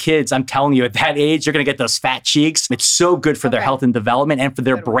amazing. And kids, I'm telling you, at that age, you're going to get those fat cheeks. It's so good for their health and development and for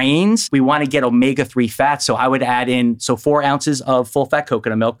their brains. We want to get omega-3 fats. So I would add in 4 ounces of full fat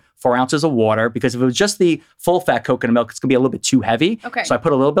coconut milk, 4 ounces of water, because if it was just the full fat coconut milk, it's going to be a little bit too heavy. Okay. So I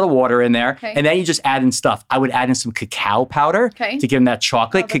put a little bit of water in there. Okay. And then you just add in stuff. I would add in some cacao powder to give them that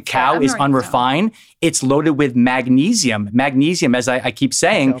chocolate. Cacao is unrefined. It's loaded with magnesium. Magnesium, as I keep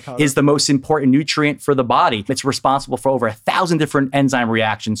saying, is the most important nutrient for the body. It's responsible for over 1,000 different enzyme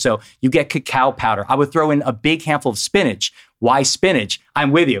reactions. So you get cacao powder. I would throw in a big handful of spinach. Why spinach?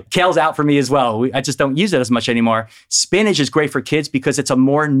 I'm with you. Kale's out for me as well. I just don't use it as much anymore. Spinach is great for kids because it's a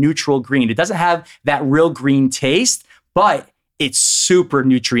more neutral green. It doesn't have that real green taste, but it's super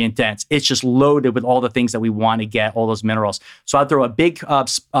nutrient dense. It's just loaded with all the things that we want to get, all those minerals. So I'd throw a big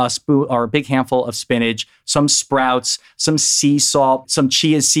spoon or a big handful of spinach, some sprouts, some sea salt, some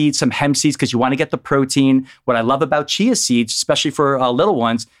chia seeds, some hemp seeds, because you want to get the protein. What I love about chia seeds, especially for little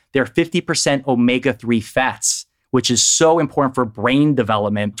ones, they're 50% omega-3 fats, which is so important for brain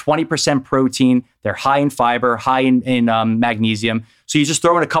development. 20% protein. They're high in fiber, high in magnesium. So you just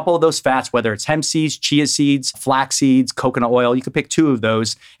throw in a couple of those fats, whether it's hemp seeds, chia seeds, flax seeds, coconut oil. You could pick 2 of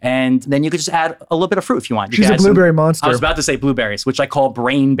those. And then you could just add a little bit of fruit if you want. She's a blueberry monster. I was about to say blueberries, which I call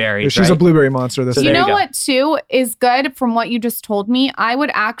brain berries. She's a blueberry monster. You know what, too, is good from what you just told me? I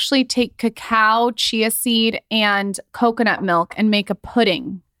would actually take cacao, chia seed, and coconut milk and make a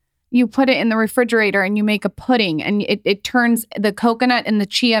pudding. you put it in the refrigerator and you make a pudding, and it turns the coconut and the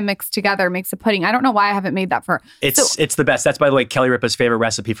chia mixed together, makes a pudding. I don't know why I haven't made that for. It's the best. That's, by the way, Kelly Ripa's favorite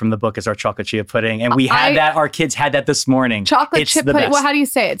recipe from the book is our chocolate chia pudding. And we had that. Our kids had that this morning. Chocolate chip pudding. Well, how do you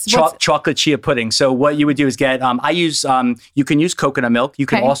say it? Chocolate chia pudding. So what you would do is get, you can use coconut milk. You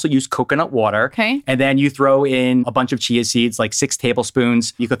can also use coconut water. Okay. And then you throw in a bunch of chia seeds, like 6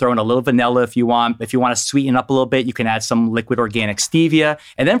 tablespoons. You could throw in a little vanilla if you want. If you want to sweeten up a little bit, you can add some liquid organic stevia.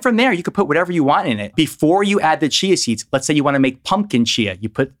 And then from there, you could put whatever you want in it. Before you add the chia seeds, let's say you want to make pumpkin chia. You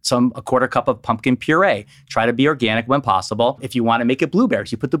put a quarter cup of pumpkin puree. Try to be organic when possible. If you want to make it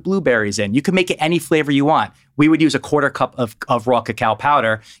blueberries, you put the blueberries in. You can make it any flavor you want. We would use a quarter cup of raw cacao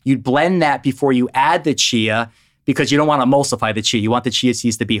powder. You'd blend that before you add the chia, because you don't want to emulsify the chia. You want the chia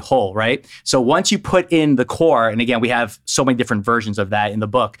seeds to be whole, right? So once you put in the core, and again, we have so many different versions of that in the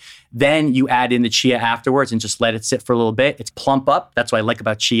book, then you add in the chia afterwards and just let it sit for a little bit. It's plump up. That's what I like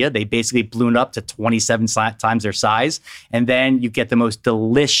about chia. They basically balloon up to 27 times their size. And then you get the most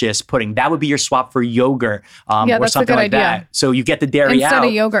delicious pudding. That would be your swap for yogurt or something like that. So you get the dairy instead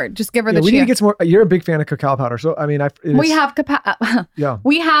of yogurt. Just give her the chia. We need to get some more. You're a big fan of cacao powder. So, I mean, we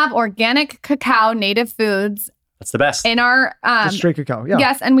have organic cacao, native foods. That's the best. In our just straight cacao, yeah.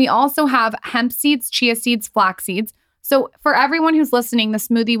 Yes, and we also have hemp seeds, chia seeds, flax seeds. So for everyone who's listening, the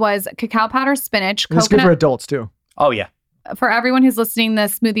smoothie was cacao powder, spinach, coconut. It's good for adults too. Oh yeah. For everyone who's listening, the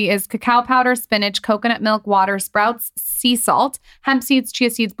smoothie is cacao powder, spinach, coconut milk, water, sprouts, sea salt, hemp seeds,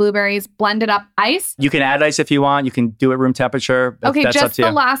 chia seeds, blueberries, blended up ice. You can add ice if you want. You can do it room temperature. Okay, that's just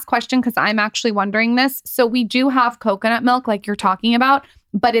the last question, because I'm actually wondering this. So we do have coconut milk like you're talking about,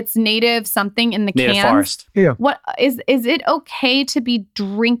 but it's native something in the cans. Native forest. Yeah. What is it okay to be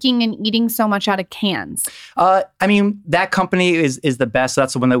drinking and eating so much out of cans? I mean, that company is the best.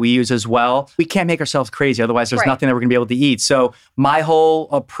 That's the one that we use as well. We can't make ourselves crazy. Otherwise, there's nothing that we're going to be able to eat. So my whole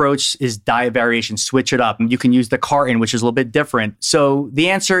approach is diet variation. Switch it up. You can use the carton, which is a little bit different. So the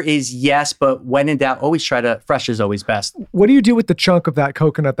answer is yes, but when in doubt, always fresh is always best. What do you do with the chunk of that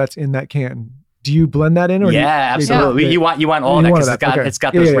coconut that's in that can? Do you blend that in? Or absolutely. You want all that because it's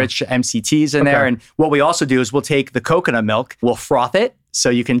got those rich MCTs in there. And what we also do is we'll take the coconut milk, we'll froth it, so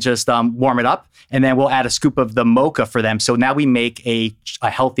you can just warm it up, and then we'll add a scoop of the mocha for them. So now we make a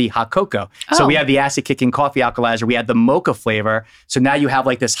healthy hot cocoa. So we have the acid kicking coffee alkalizer. We add the mocha flavor. So now you have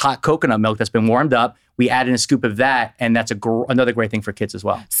like this hot coconut milk that's been warmed up. We add in a scoop of that, and that's another great thing for kids as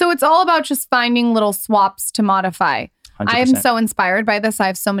well. So it's all about just finding little swaps to modify. 100%. I am so inspired by this. I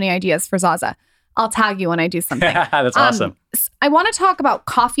have so many ideas for Zaza. I'll tag you when I do something. That's awesome. I want to talk about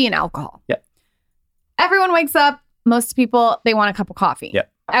coffee and alcohol. Yeah. Everyone wakes up. Most people, they want a cup of coffee. Yeah.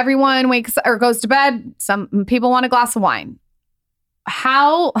 Everyone wakes or goes to bed. Some people want a glass of wine.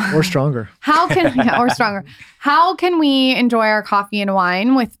 Or stronger. Or stronger. How can we enjoy our coffee and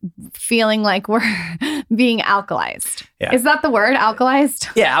wine with feeling like we're being alkalized? Yeah. Is that the word, alkalized?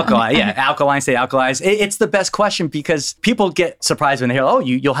 Yeah, alkaline. Yeah, alkaline, stay alkalized. It's the best question because people get surprised when they hear,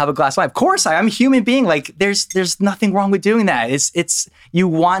 you'll have a glass of wine. Of course, I'm a human being. Like, there's nothing wrong with doing that. It's you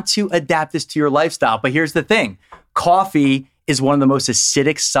want to adapt this to your lifestyle. But here's the thing. Coffee is one of the most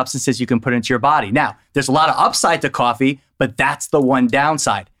acidic substances you can put into your body. Now, there's a lot of upside to coffee, but that's the one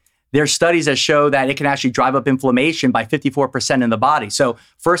downside. There's studies that show that it can actually drive up inflammation by 54% in the body. So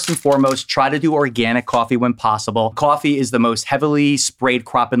first and foremost, try to do organic coffee when possible. Coffee is the most heavily sprayed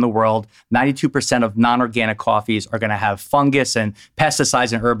crop in the world. 92% of non-organic coffees are going to have fungus and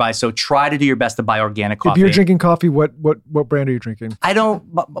pesticides and herbicides. So try to do your best to buy organic coffee. If you're drinking coffee, what brand are you drinking?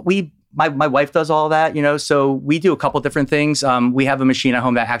 My wife does all that, so we do a couple different things. We have a machine at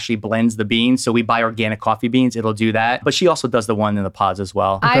home that actually blends the beans. So we buy organic coffee beans. It'll do that. But she also does the one in the pods as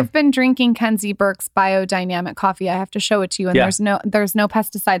well. Okay. I've been drinking Kenzie Burke's biodynamic coffee. I have to show it to you. And there's no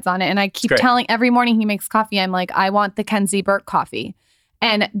pesticides on it. And I keep telling every morning he makes coffee, I'm like, I want the Kenzie Burke coffee.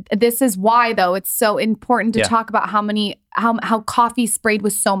 And this is why, though, it's so important to talk about how coffee sprayed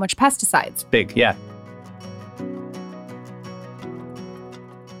with so much pesticides. Big, yeah.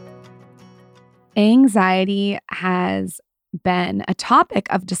 Anxiety has been a topic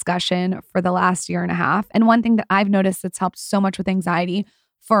of discussion for the last year and a half. And one thing that I've noticed that's helped so much with anxiety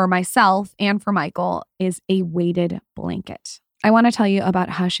for myself and for Michael is a weighted blanket. I want to tell you about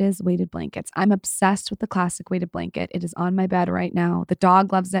Hush's weighted blankets. I'm obsessed with the classic weighted blanket. It is on my bed right now. The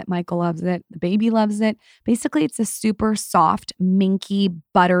dog loves it. Michael loves it. The baby loves it. Basically, it's a super soft, minky,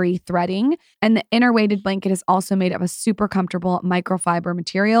 buttery threading. And the inner weighted blanket is also made of a super comfortable microfiber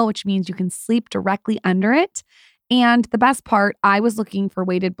material, which means you can sleep directly under it. And the best part, I was looking for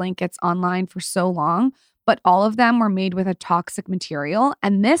weighted blankets online for so long, but all of them were made with a toxic material.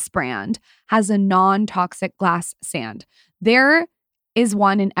 And this brand has a non-toxic glass sand. Their is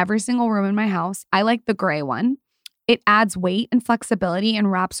one in every single room in my house. I like the gray one. It adds weight and flexibility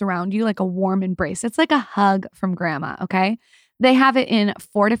and wraps around you like a warm embrace. It's like a hug from grandma, okay? They have it in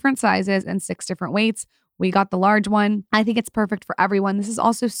 4 different sizes and 6 different weights. We got the large one. I think it's perfect for everyone. This is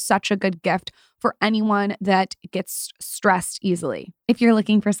also such a good gift for anyone that gets stressed easily. If you're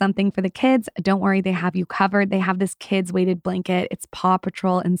looking for something for the kids, don't worry, they have you covered. They have this kids weighted blanket. It's Paw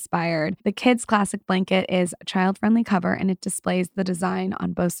Patrol inspired. The kids classic blanket is a child-friendly cover and it displays the design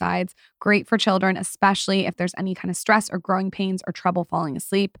on both sides. Great for children, especially if there's any kind of stress or growing pains or trouble falling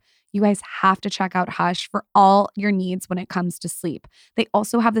asleep. You guys have to check out Hush for all your needs when it comes to sleep. They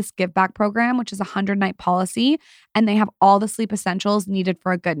also have this give back program, which is a 100-night policy, and they have all the sleep essentials needed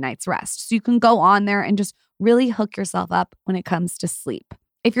for a good night's rest. So you can go on there and just really hook yourself up when it comes to sleep.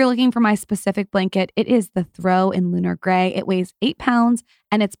 If you're looking for my specific blanket, it is the Throw in Lunar Gray. It weighs 8 pounds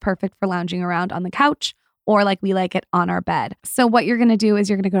and it's perfect for lounging around on the couch or like we like it on our bed. So what you're going to do is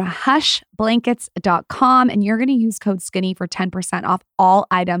you're going to go to hushblankets.com and you're going to use code SKINNY for 10% off all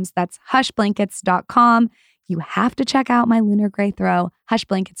items. That's hushblankets.com. You have to check out my Lunar Gray Throw,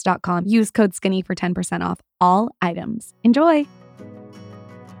 hushblankets.com. Use code SKINNY for 10% off all items. Enjoy.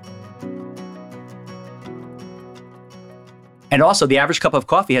 And also, the average cup of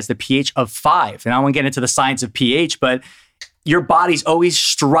coffee has the pH of 5. And I won't get into the science of pH, but your body's always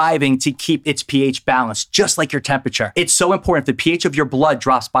striving to keep its pH balanced, just like your temperature. It's so important. If the pH of your blood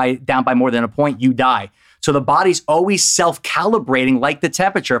drops down by more than a point, you die. So the body's always self-calibrating like the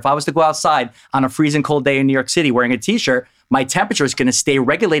temperature. If I was to go outside on a freezing cold day in New York City wearing a t-shirt, my temperature is going to stay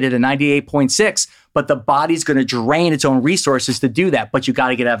regulated at 98.6, but the body's going to drain its own resources to do that. But you got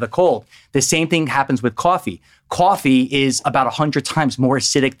to get out of the cold. The same thing happens with coffee. Coffee is about 100 times more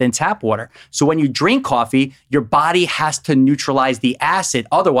acidic than tap water. So when you drink coffee, your body has to neutralize the acid.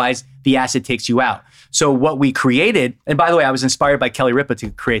 Otherwise, the acid takes you out. So what we created, and by the way, I was inspired by Kelly Ripa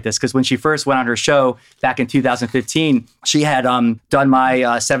to create this because when she first went on her show back in 2015, she had done my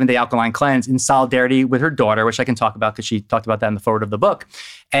 7-day alkaline cleanse in solidarity with her daughter, which I can talk about because she talked about that in the forward of the book.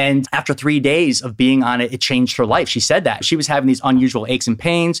 And after 3 days of being on it, it changed her life. She said that. She was having these unusual aches and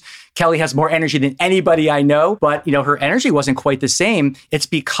pains. Kelly has more energy than anybody I know, but her energy wasn't quite the same. It's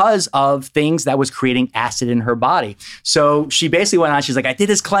because of things that was creating acid in her body. So she basically went on, she's like, I did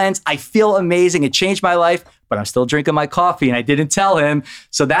this cleanse. I feel amazing. It changed my life, but I'm still drinking my coffee and I didn't tell him.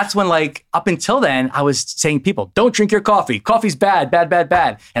 So that's when up until then, I was saying people, don't drink your coffee. Coffee's bad, bad, bad,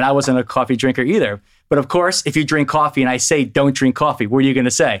 bad. And I wasn't a coffee drinker either. But of course, if you drink coffee and I say, don't drink coffee, what are you going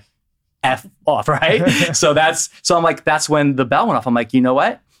to say? F off, right? So I'm like, that's when the bell went off. I'm like, you know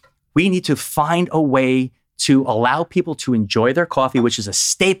what? We need to find a way to allow people to enjoy their coffee, which is a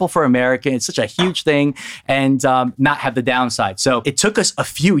staple for America. It's such a huge thing, and not have the downside. So it took us a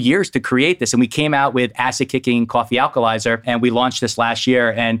few years to create this, and we came out with acid kicking coffee alkalizer, and we launched this last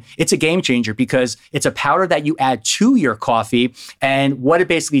year. And it's a game changer because it's a powder that you add to your coffee. And what it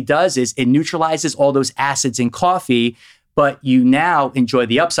basically does is it neutralizes all those acids in coffee, but you now enjoy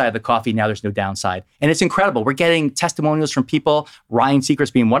the upside of the coffee. Now there's no downside. And it's incredible. We're getting testimonials from people, Ryan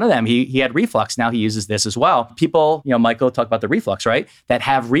Seacrest being one of them. He had reflux. Now he uses this as well. People, Michael talked about the reflux, right? That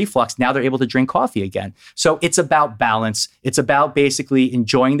have reflux. Now they're able to drink coffee again. So it's about balance. It's about basically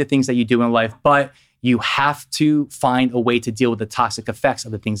enjoying the things that you do in life, but you have to find a way to deal with the toxic effects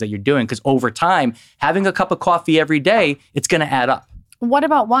of the things that you're doing. Because over time, having a cup of coffee every day, it's going to add up. What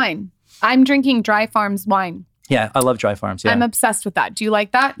about wine? I'm drinking Dry Farms wine. Yeah, I love Dry Farms. Yeah. I'm obsessed with that. Do you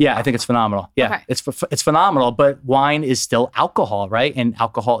like that? Yeah, I think it's phenomenal. Yeah, okay. It's phenomenal, but wine is still alcohol, right? And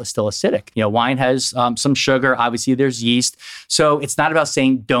alcohol is still acidic. Wine has some sugar. Obviously, there's yeast. So it's not about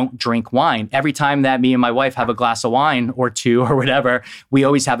saying don't drink wine. Every time that me and my wife have a glass of wine or two or whatever, we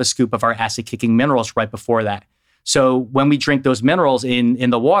always have a scoop of our acid-kicking minerals right before that. So when we drink those minerals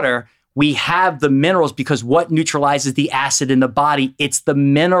in the water, we have the minerals because what neutralizes the acid in the body? It's the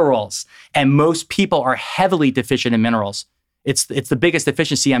minerals. And most people are heavily deficient in minerals. It's the biggest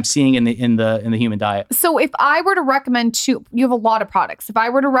deficiency I'm seeing in the human diet. So if I were to recommend two, you have a lot of products. If I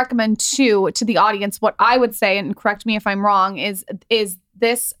were to recommend two to the audience, what I would say, and correct me if I'm wrong, is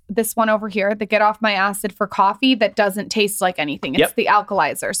this one over here, the Get Off My Acid for coffee that doesn't taste like anything. It's the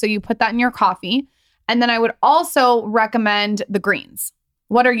alkalizer. So you put that in your coffee. And then I would also recommend the greens.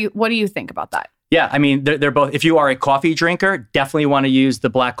 What do you think about that? Yeah, I mean, they're both. If you are a coffee drinker, definitely want to use the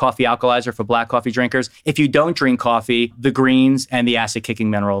black coffee alkalizer for black coffee drinkers. If you don't drink coffee, the greens and the acid-kicking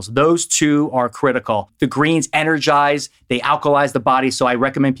minerals, those two are critical. The greens energize, they alkalize the body. So I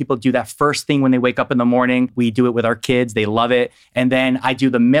recommend people do that first thing when they wake up in the morning. We do it with our kids. They love it. And then I do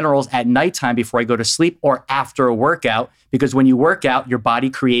the minerals at nighttime before I go to sleep or after a workout, because when you work out, your body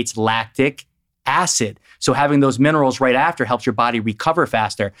creates lactic acid. So having those minerals right after helps your body recover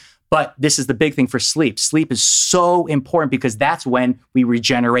faster. But this is the big thing for sleep. Sleep is so important because that's when we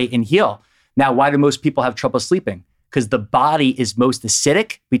regenerate and heal. Now, why do most people have trouble sleeping? Because the body is most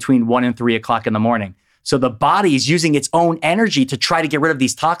acidic between 1 and 3 o'clock in the morning. So the body is using its own energy to try to get rid of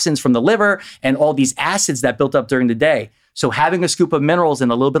these toxins from the liver and all these acids that built up during the day. So having a scoop of minerals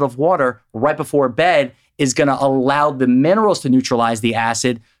and a little bit of water right before bed is going to allow the minerals to neutralize the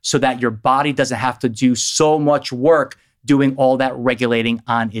acid so that your body doesn't have to do so much work doing all that regulating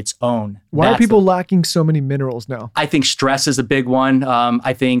on its own. Why are people lacking so many minerals now? I think stress is a big one.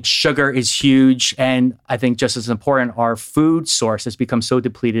 I think sugar is huge. And I think just as important, our food source has become so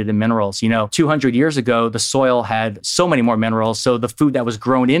depleted in minerals. 200 years ago, the soil had so many more minerals. So the food that was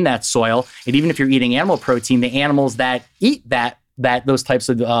grown in that soil, and even if you're eating animal protein, the animals that eat those types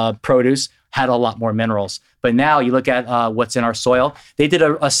of produce had a lot more minerals. But now you look at what's in our soil. They did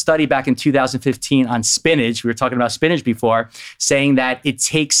a study back in 2015 on spinach. We were talking about spinach before, saying that it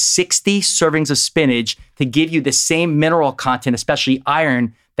takes 60 servings of spinach to give you the same mineral content, especially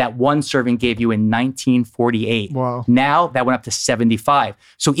iron, that one serving gave you in 1948. Wow. Now that went up to 75.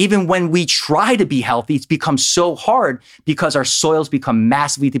 So even when we try to be healthy, it's become so hard because our soils become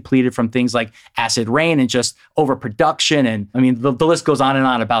massively depleted from things like acid rain and just overproduction. And I mean, the list goes on and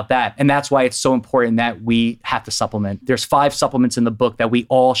on about that. And that's why it's so important that we have to supplement. There's 5 supplements in the book that we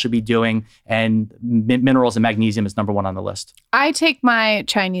all should be doing. And minerals and magnesium is number 1 on the list. I take my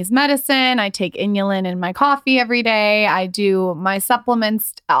Chinese medicine. I take inulin in my coffee every day. I do my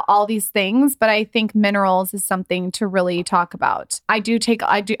supplements, all these things, but I think minerals is something to really talk about. I take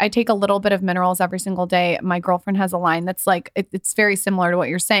a little bit of minerals every single day. My girlfriend has a line that's like, it's very similar to what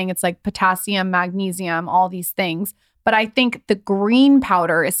you're saying. It's like potassium, magnesium, all these things. But I think the green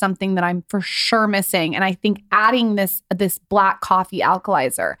powder is something that I'm for sure missing. And I think adding this black coffee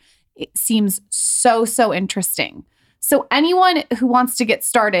alkalizer, it seems so interesting. So anyone who wants to get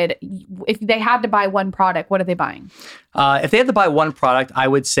started, if they had to buy one product, what are they buying? If they had to buy one product, I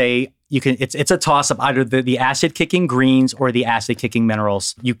would say it's a toss-up, either the acid-kicking greens or the acid-kicking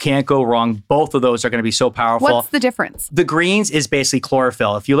minerals. You can't go wrong. Both of those are going to be so powerful. What's the difference? The greens is basically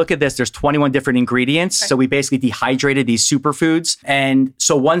chlorophyll. If you look at this, there's 21 different ingredients. Okay. So we basically dehydrated these superfoods. And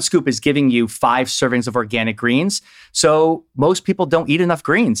so one scoop is giving you 5 servings of organic greens. So most people don't eat enough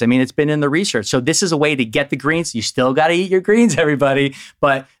greens. I mean, it's been in the research. So this is a way to get the greens. You still got to eat your greens, everybody.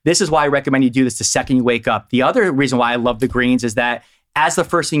 But this is why I recommend you do this the second you wake up. The other reason why I love the greens is that as the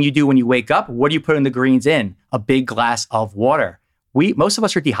first thing you do when you wake up, what do you put in the greens in? A big glass of water. Most of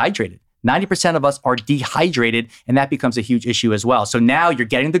us are dehydrated. 90% of us are dehydrated, and that becomes a huge issue as well. So now you're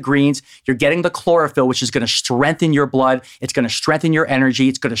getting the greens, you're getting the chlorophyll, which is going to strengthen your blood. It's going to strengthen your energy.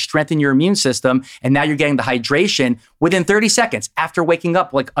 It's going to strengthen your immune system. And now you're getting the hydration within 30 seconds after waking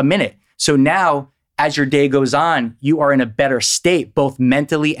up, like a minute. So now, as your day goes on, you are in a better state, both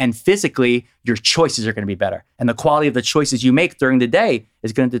mentally and physically. Your choices are going to be better. And the quality of the choices you make during the day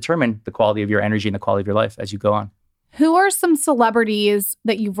is going to determine the quality of your energy and the quality of your life as you go on. Who are some celebrities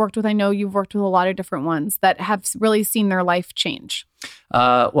that you've worked with? I know you've worked with a lot of different ones that have really seen their life change.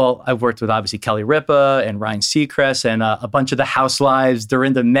 Well, I've worked with obviously Kelly Ripa and Ryan Seacrest and a bunch of the housewives,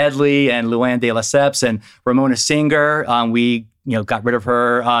 Dorinda Medley and Luann de Lesseps and Ramona Singer. We got rid of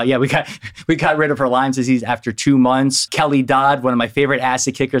her. We got rid of her Lyme disease after 2 months. Kelly Dodd, one of my favorite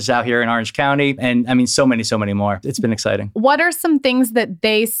acid kickers out here in Orange County. And I mean, so many more. It's been exciting. What are some things that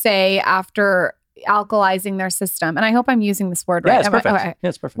they say after alkalizing their system? And I hope I'm using this word right. Yeah, it's perfect. Okay. Yeah,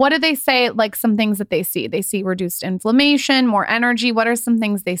 it's perfect. What do they say, like some things that they see? They see reduced inflammation, more energy. What are some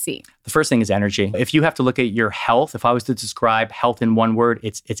things they see? The first thing is energy. If you have to look at your health, if I was to describe health in one word,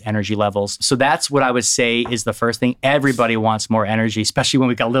 it's energy levels. So that's what I would say is the first thing. Everybody wants more energy, especially when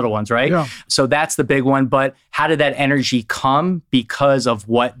we got little ones, right? Yeah. So that's the big one. But how did that energy come? Because of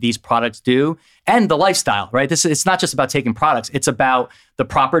what these products do and the lifestyle, right? It's not just about taking products. It's about the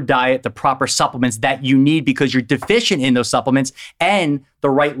proper diet, the proper supplements that you need because you're deficient in those supplements, and the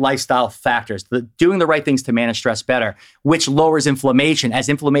right lifestyle factors, doing the right things to manage stress better, which lowers inflammation. As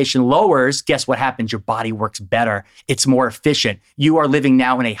inflammation lowers, guess what happens? Your body works better. It's more efficient. You are living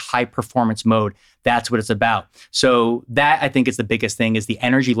now in a high performance mode. That's what it's about. So that, I think, is the biggest thing, is the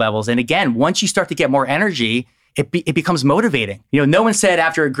energy levels. And again, once you start to get more energy, it becomes motivating. No one said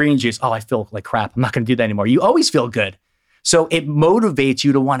after a green juice, oh, I feel like crap. I'm not going to do that anymore. You always feel good. So it motivates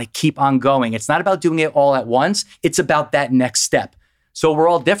you to want to keep on going. It's not about doing it all at once. It's about that next step. So we're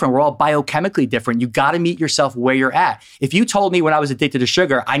all different. We're all biochemically different. You got to meet yourself where you're at. If you told me when I was addicted to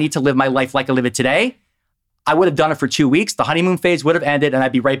sugar, I need to live my life like I live it today, I would have done it for 2 weeks. The honeymoon phase would have ended and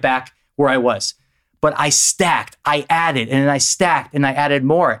I'd be right back where I was. but I stacked, I added, and then I stacked and I added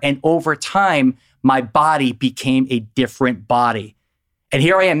more. And over time, my body became a different body. And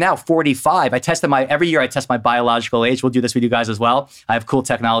here I am now, 45. Every year I test my biological age. We'll do this with you guys as well. I have cool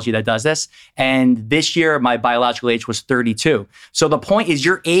technology that does this. And this year, my biological age was 32. So the point is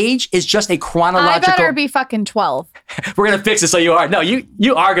your age is just a chronological. I better be fucking 12. We're going to fix it so you are. No,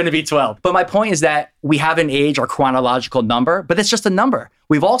 you are going to be 12. But my point is that we have an age or chronological number, but it's just a number.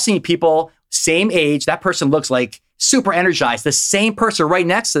 We've all seen people, same age, that person looks like super energized. The same person right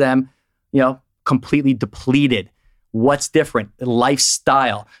next to them, completely depleted. What's different?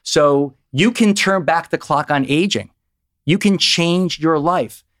 Lifestyle. So you can turn back the clock on aging. You can change your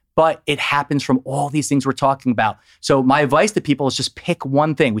life, but it happens from all these things we're talking about. So my advice to people is just pick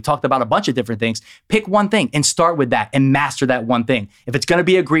one thing. We talked about a bunch of different things. Pick one thing and start with that and master that one thing. If it's going to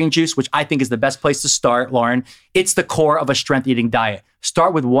be a green juice, which I think is the best place to start, Lauren, it's the core of a strength eating diet.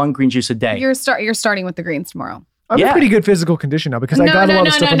 Start with one green juice a day. You're starting with the greens tomorrow. I'm in pretty good physical condition now because I got a lot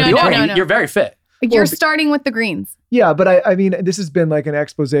of stuff. You're very fit. You're starting with the greens. Yeah, but I mean, this has been like an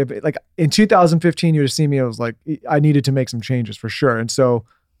expose. Like in 2015, you would have seen me, I was like, I needed to make some changes for sure. And so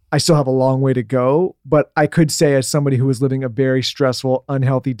I still have a long way to go, but I could say as somebody who was living a very stressful,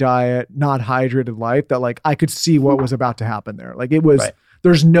 unhealthy diet, not hydrated life, that like I could see what was about to happen there. Like it was,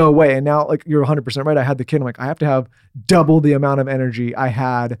 there's no way. And now like you're 100% right. I had the kid. I'm like, I have to have double the amount of energy I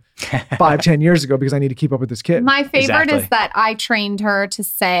had 5-10 years ago because I need to keep up with this kid. My favorite is that I trained her to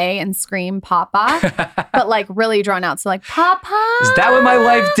say and scream Papa, but like really drawn out. So like, Papa. Is that what my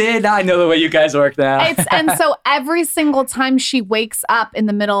wife did? I know the way you guys work now. And so every single time she wakes up in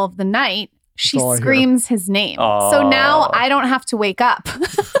the middle of the night, she screams his name. Aww. So now I don't have to wake up.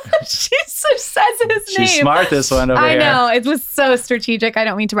 She says his name. She's smart, this one over here. I know. It was so strategic. I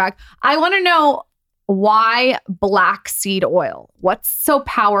don't mean to brag. I want to know why black seed oil? What's so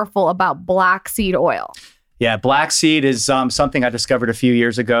powerful about black seed oil? Yeah, black seed is something I discovered a few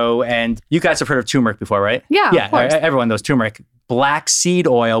years ago. And you guys have heard of turmeric before, right? Yeah, of course. Everyone knows turmeric. Black seed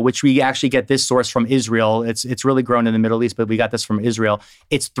oil, which we actually get this source from Israel. It's really grown in the Middle East, but we got this from Israel.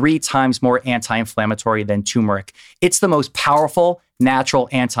 It's 3 times more anti-inflammatory than turmeric. It's the most powerful natural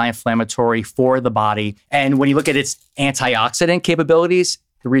anti-inflammatory for the body. And when you look at its antioxidant capabilities,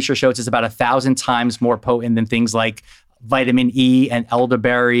 the research shows it's about 1,000 times more potent than things like vitamin E and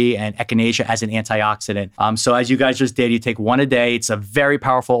elderberry and echinacea as an antioxidant. So as you guys just did, you take one a day. It's a very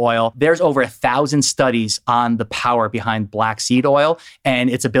powerful oil. There's over 1,000 studies on the power behind black seed oil and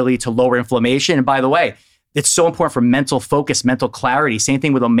its ability to lower inflammation. And by the way, it's so important for mental focus, mental clarity. Same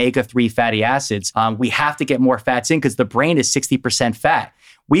thing with omega-3 fatty acids. We have to get more fats in because the brain is 60% fat.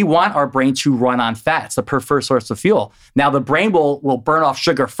 We want our brain to run on fat. It's the preferred source of fuel. Now, the brain will burn off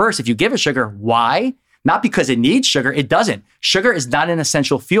sugar first if you give it sugar. Why? Not because it needs sugar. It doesn't. Sugar is not an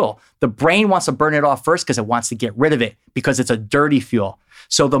essential fuel. The brain wants to burn it off first because it wants to get rid of it because it's a dirty fuel.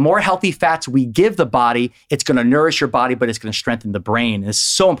 So the more healthy fats we give the body, it's going to nourish your body, but it's going to strengthen the brain. It's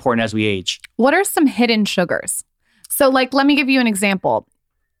so important as we age. What are some hidden sugars? So like, let me give you an example.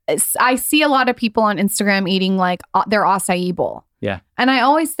 I see a lot of people on Instagram eating like their acai bowl. Yeah. And I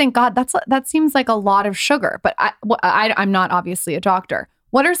always think, God, that seems like a lot of sugar, but I'm not obviously a doctor.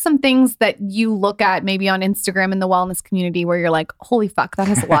 What are some things that you look at maybe on Instagram in the wellness community where you're like, holy fuck, that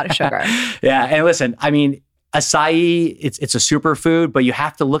has a lot of sugar? Yeah. And listen, I mean, acai, it's a superfood, but you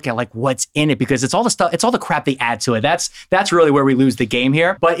have to look at like what's in it because it's all the stuff, it's all the crap they add to it. That's really where we lose the game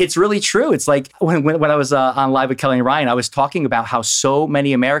here. But it's really true. It's like when I was on Live with Kelly and Ryan, I was talking about how so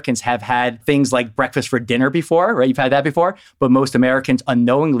many Americans have had things like breakfast for dinner before, right? You've had that before, but most Americans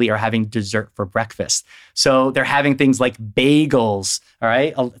unknowingly are having dessert for breakfast. So they're having things like bagels, all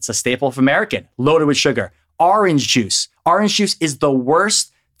right? It's a staple of American, loaded with sugar. Orange juice. Orange juice is the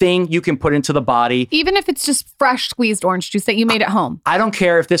worst thing you can put into the body. Even if it's just fresh squeezed orange juice that you made at home. I don't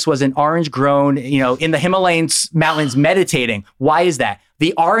care if this was an orange grown, in the Himalayan mountains meditating. Why is that?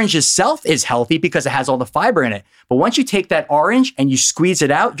 The orange itself is healthy because it has all the fiber in it. But once you take that orange and you squeeze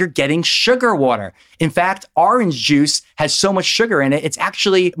it out, you're getting sugar water. In fact, orange juice has so much sugar in it, it's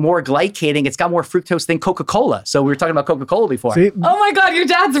actually more glycating. It's got more fructose than Coca-Cola. So we were talking about Coca-Cola before. See, oh my God, your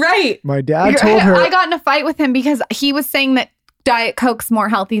dad's right. My dad told her. I got in a fight with him because he was saying that Diet Coke's more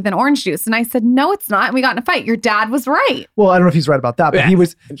healthy than orange juice. And I said, no, it's not. And we got in a fight. Your dad was right. Well, I don't know if he's right about that, but yeah. he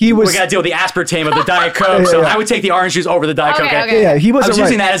was. We got to deal with the aspartame of the Diet Coke. So I would take the orange juice over the Diet Coke. Okay. Yeah, he wasn't I was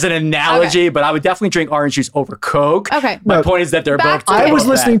using that as an analogy, but I would definitely drink orange juice over Coke. Okay. My point is that they're both. I was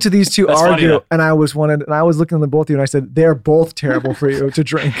listening to these two That's argue, and I was looking at them both of you, and I said, they're both terrible for you to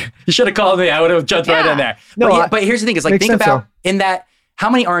drink. You should have called me. I would have jumped right in there. No, but here's the thing: is like think about in that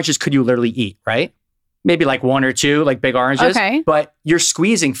how many oranges could you literally eat, right? maybe like 1 or 2, like big oranges. Okay. But you're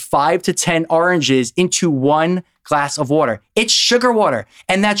squeezing 5 to 10 oranges into 1 glass of water. It's sugar water.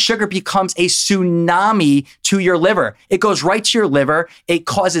 And that sugar becomes a tsunami to your liver. It goes right to your liver. It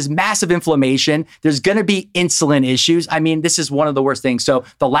causes massive inflammation. There's going to be insulin issues. I mean, this is one of the worst things. So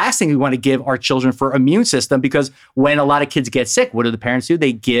the last thing we want to give our children for immune system, because when a lot of kids get sick, what do the parents do?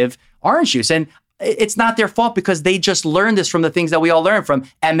 They give orange juice. And it's not their fault because they just learned this from the things that we all learned from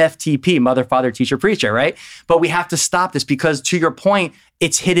MFTP, mother, father, teacher, preacher, right? But we have to stop this because, to your point,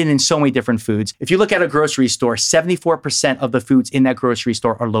 it's hidden in so many different foods. If you look at a grocery store, 74% of the foods in that grocery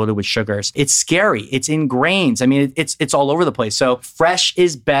store are loaded with sugars. It's scary. It's in grains. I mean, it's all over the place. So fresh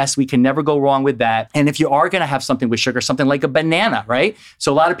is best. We can never go wrong with that. And if you are going to have something with sugar, something like a banana, right?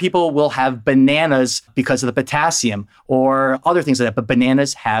 So a lot of people will have bananas because of the potassium or other things like that, but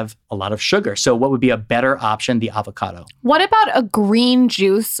bananas have a lot of sugar. So what would be a better option? The avocado. What about a green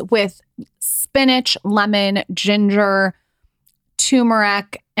juice with spinach, lemon, ginger,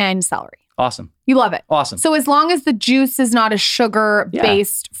 turmeric, and celery? Awesome. You love it. Awesome. So as long as the juice is not a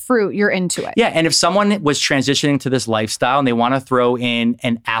sugar-based fruit, you're into it. Yeah. And if someone was transitioning to this lifestyle and they want to throw in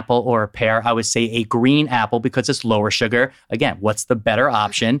an apple or a pear, I would say a green apple because it's lower sugar. Again, what's the better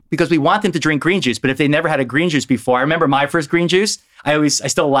option? Because we want them to drink green juice. But if they never had a green juice before, I remember my first green juice, I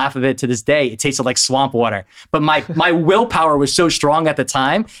still laugh at it to this day. It tasted like swamp water. But my willpower was so strong at the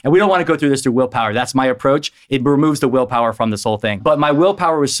time. And we don't want to go through this through willpower. That's my approach. It removes the willpower from this whole thing. But my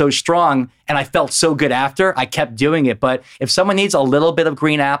willpower was so strong and I felt so good after, I kept doing it. But if someone needs a little bit of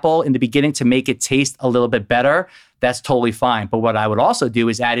green apple in the beginning to make it taste a little bit better, that's totally fine. But what I would also do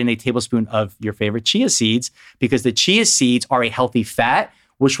is add in a tablespoon of your favorite chia seeds, because the chia seeds are a healthy fat,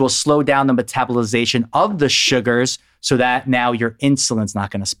 which will slow down the metabolization of the sugars so that now your insulin's not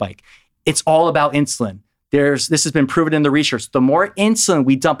going to spike. It's all about insulin. This has been proven in the research. The more insulin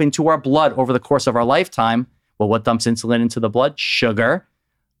we dump into our blood over the course of our lifetime, well, what dumps insulin into the blood? Sugar.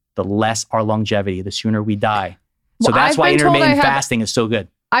 The less our longevity, the sooner we die. So that's why intermittent fasting is so good.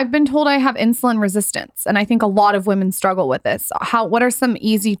 I've been told I have insulin resistance, and I think a lot of women struggle with this. What are some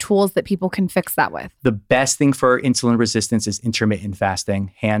easy tools that people can fix that with? The best thing for insulin resistance is intermittent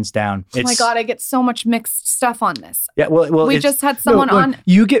fasting, hands down. Oh my God, I get so much mixed stuff on this. Yeah, well, we just had someone on.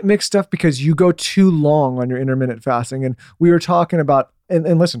 You get mixed stuff because you go too long on your intermittent fasting. And we were talking about,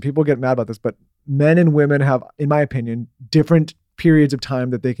 and listen, people get mad about this, but men and women have, in my opinion, different periods of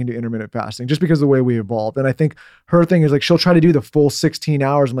time that they can do intermittent fasting just because of the way we evolved. And I think her thing is like, she'll try to do the full 16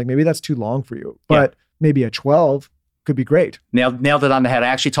 hours. I'm like, maybe that's too long for you, but maybe a 12 could be great. Nailed it on the head. I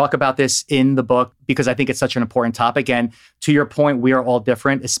actually talk about this in the book because I think it's such an important topic. And to your point, we are all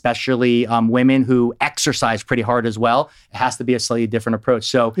different, especially women who exercise pretty hard as well. It has to be a slightly different approach.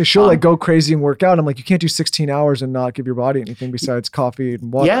 So she'll like go crazy and work out. I'm like, you can't do 16 hours and not give your body anything besides coffee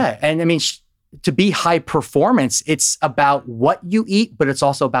and water. Yeah. And I mean, to be high performance, it's about what you eat, but it's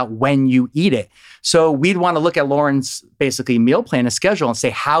also about when you eat it. So we'd want to look at Lauren's basically meal plan, a schedule, and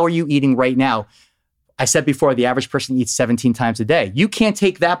say, how are you eating right now? I said before, the average person eats 17 times a day. You can't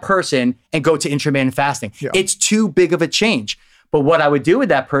take that person and go to intermittent fasting. Yeah. It's too big of a change. But what I would do with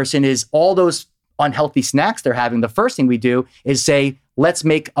that person is all those unhealthy snacks they're having, the first thing we do is say, let's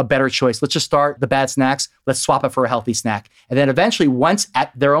make a better choice. Let's just start the bad snacks. Let's swap it for a healthy snack. And then eventually, once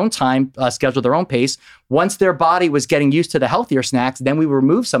at their own time, schedule their own pace, once their body was getting used to the healthier snacks, then we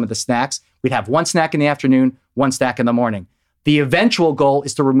remove some of the snacks. We'd have one snack in the afternoon, one snack in the morning. The eventual goal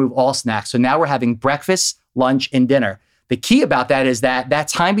is to remove all snacks. So now we're having breakfast, lunch, and dinner. The key about that is that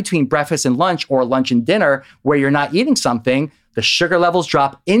time between breakfast and lunch, or lunch and dinner, where you're not eating something, the sugar levels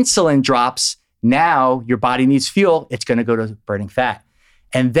drop, insulin drops. Now your body needs fuel. It's going to go to burning fat.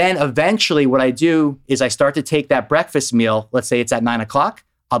 And then eventually what I do is I start to take that breakfast meal. Let's say it's at 9 o'clock.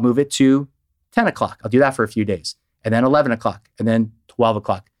 I'll move it to 10 o'clock. I'll do that for a few days. And then 11 o'clock and then 12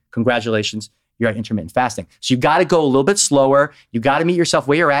 o'clock. Congratulations. You're at intermittent fasting. So you got to go a little bit slower. You got to meet yourself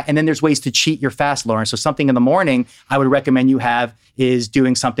where you're at. And then there's ways to cheat your fast, Lauren. So something in the morning I would recommend you have is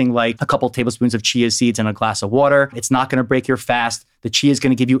doing something like a couple tablespoons of chia seeds in a glass of water. It's not going to break your fast. The chia is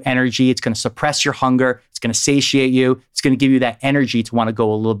going to give you energy. It's going to suppress your hunger. It's going to satiate you. It's going to give you that energy to want to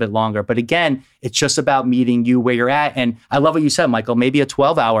go a little bit longer. But again, it's just about meeting you where you're at. And I love what you said, Michael. Maybe a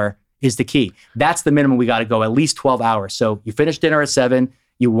 12-hour is the key. That's the minimum we got to go, at least 12 hours. So you finish dinner at 7.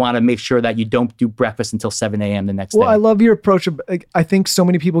 You want to make sure that you don't do breakfast until 7 a.m. the next day. Well, I love your approach. I think so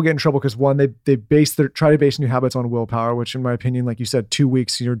many people get in trouble because one, they try to base new habits on willpower, which in my opinion, like you said, 2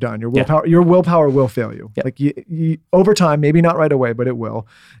 weeks, you're done. Your willpower will fail you. Yeah. Like you over time, maybe not right away, but it will.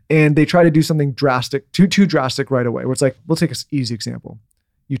 And they try to do something drastic, too drastic right away, where it's like, we'll take an easy example.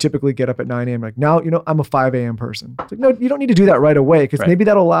 you typically get up at 9 a.m. Like now, I'm a 5 a.m. person. It's like, no, you don't need to do that right away because maybe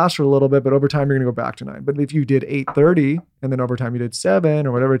that'll last for a little bit, but over time you're going to go back to 9. But if you did 8:30 and then over time you did 7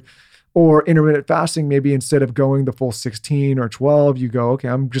 or whatever, or intermittent fasting, maybe instead of going the full 16 or 12, you go, okay,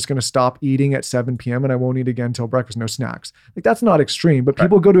 I'm just going to stop eating at 7 p.m. and I won't eat again until breakfast, no snacks. Like that's not extreme, but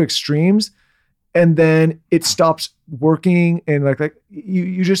people go to extremes and then it stops working. And like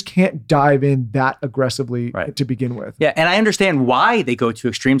you just can't dive in that aggressively to begin with. Yeah. And I understand why they go to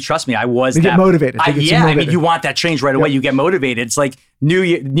extremes. Trust me, They get motivated. I mean, you want that change right away. You get motivated. It's like New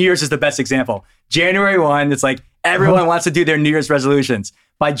Year's is the best example. January 1, it's like everyone wants to do their New Year's resolutions.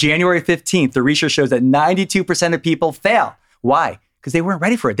 By January 15th, the research shows that 92% of people fail. Why? Because they weren't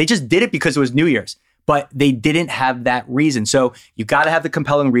ready for it. They just did it because it was New Year's, but they didn't have that reason. So you got to have the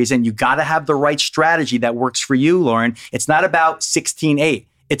compelling reason. You got to have the right strategy that works for you, Lauren. It's not about 16-8.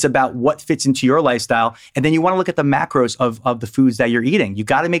 It's about what fits into your lifestyle. And then you want to look at the macros of the foods that you're eating. You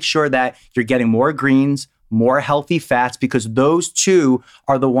got to make sure that you're getting more greens, more healthy fats, because those two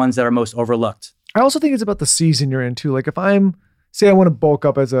are the ones that are most overlooked. I also think it's about the season you're in too. Like if say I want to bulk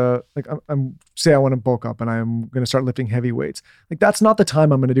up say I want to bulk up and I'm going to start lifting heavy weights. Like that's not the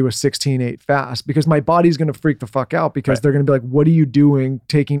time I'm going to do a 16-8 fast because my body's going to freak the fuck out because they're going to be like, what are you doing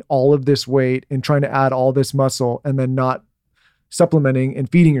taking all of this weight and trying to add all this muscle and then not supplementing and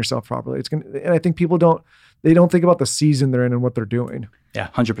feeding yourself properly? And I think people don't think about the season they're in and what they're doing. Yeah,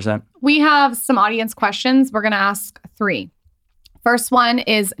 100%. We have some audience questions. We're going to ask 3. First one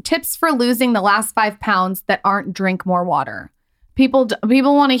is tips for losing the last 5 pounds that aren't drink more water. People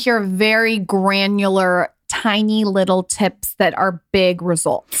want to hear very granular, tiny little tips that are big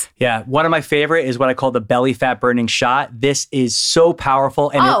results. Yeah. One of my favorite is what I call the belly fat burning shot. This is so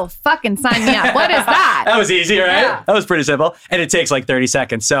powerful. And fucking sign me up. What is that? That was easy, right? Yeah. That was pretty simple. And it takes like 30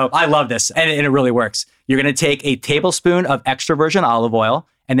 seconds. So I love this. And it really works. You're going to take a tablespoon of extra virgin olive oil,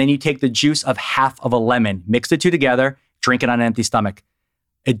 and then you take the juice of half of a lemon, mix the two together, drink it on an empty stomach.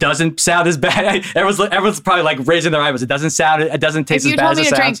 It doesn't sound as bad. Everyone's probably like raising their eyebrows. It doesn't taste as bad as it sounds. If you told me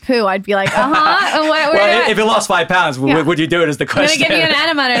to drink poo, I'd be like, Well, if you lost 5 pounds, would you do it is the question. I'm going to give you an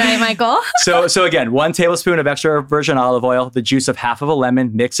enema tonight, Michael. So again, 1 tablespoon of extra virgin olive oil, the juice of half of a lemon,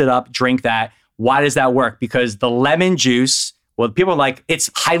 mix it up, drink that. Why does that work? Because the lemon juice, well, people are like,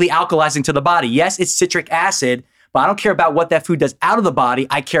 it's highly alkalizing to the body. Yes, it's citric acid, but I don't care about what that food does out of the body.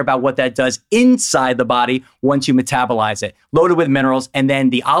 I care about what that does inside the body once you metabolize it. Loaded with minerals. And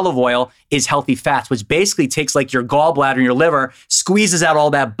then the olive oil is healthy fats, which basically takes like your gallbladder and your liver, squeezes out all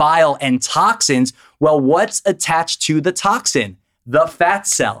that bile and toxins. Well, what's attached to the toxin? The fat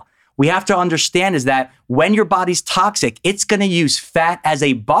cell. We have to understand is that when your body's toxic, it's going to use fat as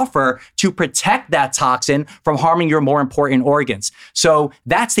a buffer to protect that toxin from harming your more important organs. So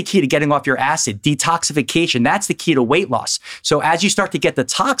that's the key to getting off your acid. Detoxification, that's the key to weight loss. So as you start to get the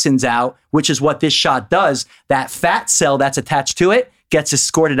toxins out, which is what this shot does, that fat cell that's attached to it gets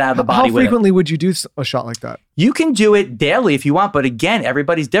escorted out of the body. How frequently would you do a shot like that? You can do it daily if you want, but again,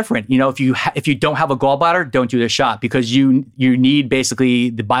 everybody's different. If you don't have a gallbladder, don't do the shot because you need basically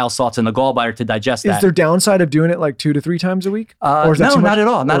the bile salts in the gallbladder to digest that. Is there downside of doing it like 2 to 3 times a week? Or is that not at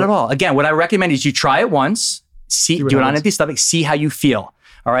all. Not at all. Again, what I recommend is you try it once, do it on empty stomach, see how you feel.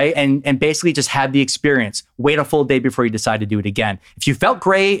 All right. And basically just have the experience. Wait a full day before you decide to do it again. If you felt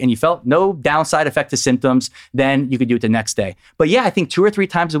great and you felt no downside effect to symptoms, then you could do it the next day. But yeah, I think 2 or 3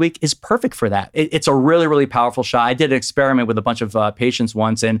 times a week is perfect for that. It's a really, really powerful shot. I did an experiment with a bunch of patients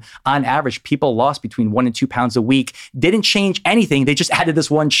once, and on average, people lost between 1 and 2 pounds a week. Didn't change anything. They just added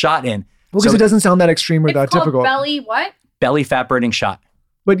this one shot in. Well, because it doesn't sound that extreme or that typical. Belly what? Belly fat burning shot.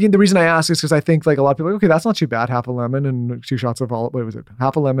 But the reason I ask is because I think like a lot of people are like, okay, that's not too bad. Half a lemon and 2 shots of olive. What was it?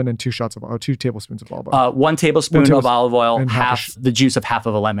 Half a lemon and 2 tablespoons of olive oil. 1 tablespoon of olive oil, half the juice of half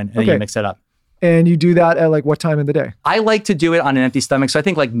of a lemon, and then you mix it up. And you do that at like what time in the day? I like to do it on an empty stomach. So I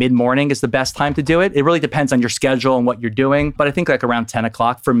think like mid-morning is the best time to do it. It really depends on your schedule and what you're doing. But I think like around 10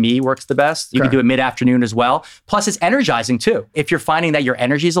 o'clock for me works the best. You can do it mid-afternoon as well. Plus it's energizing too. If you're finding that your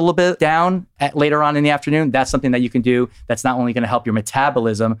energy is a little bit down later on in the afternoon, that's something that you can do. That's not only going to help your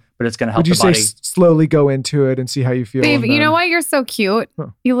metabolism, but it's going to help the body. Would you say slowly go into it and see how you feel? Babe, you know why you're so cute?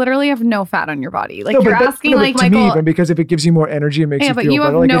 You literally have no fat on your body. Like you're asking like to Michael. Me, because if it gives you more energy, it makes you feel you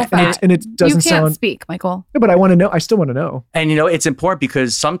better. Have no fat. And it doesn't You can't sound. speak, Michael. No, but I want to know. I still want to know. And it's important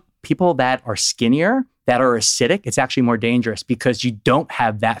because some people that are skinnier, that are acidic, it's actually more dangerous because you don't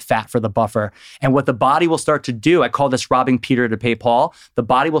have that fat for the buffer. And what the body will start to do, I call this robbing Peter to pay Paul. The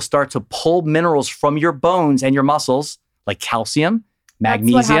body will start to pull minerals from your bones and your muscles, like calcium,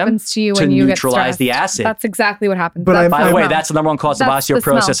 magnesium That's what happens to you to when you neutralize get the stressed. acid. That's exactly what happens. But By the way, smell. that's the number one cause of That's the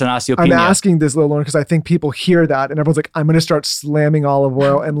osteoporosis smell. and osteopenia. I'm asking this, Lauren, because I think people hear that and everyone's like, I'm going to start slamming olive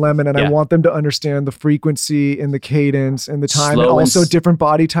oil and lemon. And I want them to understand the frequency and the cadence and the time, Slow and and also s- different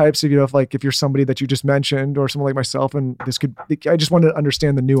body types. If if you're somebody that you just mentioned or someone like myself, and I just want to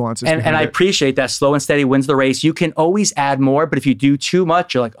understand the nuances. And I appreciate that slow and steady wins the race. You can always add more, but if you do too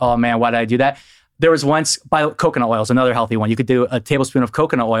much, you're like, oh man, why did I do that? There was once, coconut oil is another healthy one. You could do a tablespoon of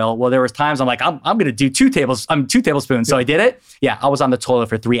coconut oil. Well, there was times I'm like, I'm going to do 2 tablespoons. So I did it. Yeah, I was on the toilet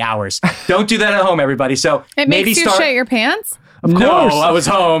for 3 hours. Don't do that at home, everybody. So It maybe makes you shit your pants? Of No, course. I was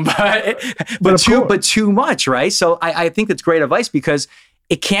home, of but too much, right? So I think that's great advice because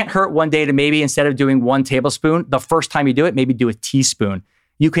it can't hurt one day to maybe instead of doing 1 tablespoon, the first time you do it, maybe do a teaspoon.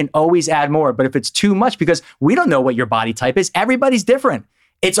 You can always add more, but if it's too much, because we don't know what your body type is, everybody's different.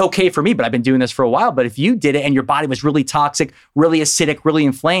 It's okay for me, but I've been doing this for a while. But if you did it and your body was really toxic, really acidic, really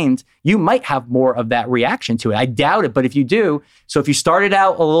inflamed, you might have more of that reaction to it. I doubt it, but if you do, so if you started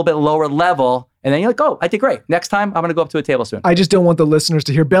out a little bit lower level and then you're like, oh, I did great. Next time, I'm going to go up to a tablespoon. I just don't want the listeners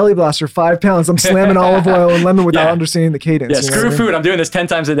to hear belly blaster 5 pounds. I'm slamming olive oil and lemon without understanding the cadence. Yeah, you know screw what I mean? food. I'm doing this 10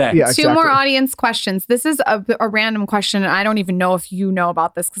 times a day. Yeah, 2 exactly. more audience questions. This is a random question, and I don't even know if you know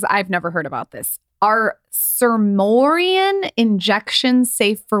about this because I've never heard about this. Are Sermorian injections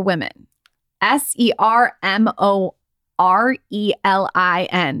safe for women? Sermorelin.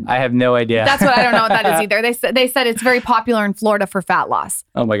 I have no idea. That's what I don't know what that is either. They said it's very popular in Florida for fat loss.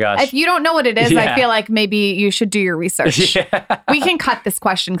 Oh my gosh. If you don't know what it is, Yeah. I feel like maybe you should do your research. Yeah. We can cut this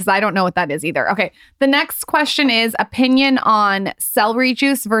question because I don't know what that is either. Okay. The next question is opinion on celery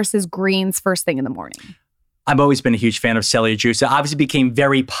juice versus greens first thing in the morning. I've always been a huge fan of celery juice. It obviously became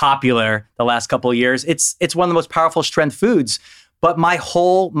very popular the last couple of years. It's one of the most powerful strength foods. But my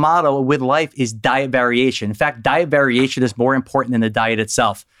whole motto with life is diet variation. In fact, diet variation is more important than the diet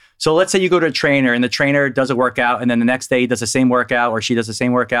itself. So let's say you go to a trainer and the trainer does a workout and then the next day he does the same workout or she does the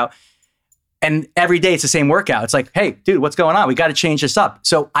same workout. And every day it's the same workout. It's like, hey, dude, what's going on? We got to change this up.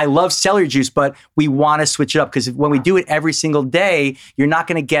 So I love celery juice, but we want to switch it up because when we do it every single day, you're not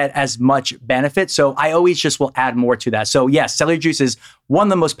going to get as much benefit. So I always just will add more to that. So yes, celery juice is one of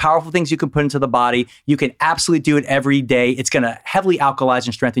the most powerful things you can put into the body. You can absolutely do it every day. It's going to heavily alkalize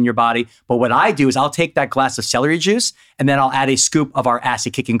and strengthen your body. But what I do is I'll take that glass of celery juice and then I'll add a scoop of our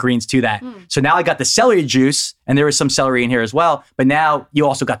acid kicking greens to that. So now I got the celery juice and there is some celery in here as well. But now you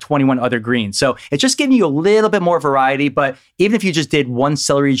also got 21 other greens. So it's just giving you a little bit more variety. But even if you just did 1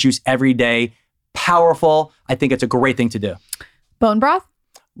 celery juice every day, powerful, I think it's a great thing to do. Bone broth?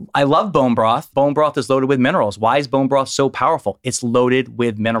 I love bone broth. Bone broth is loaded with minerals. Why is bone broth so powerful? It's loaded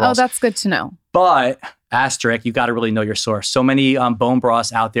with Oh, minerals. that's good to know. But asterisk, you got to really know your source. So many bone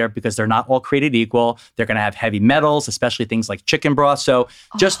broths out there because they're not all created equal. They're going to have heavy metals, especially things like chicken broth. So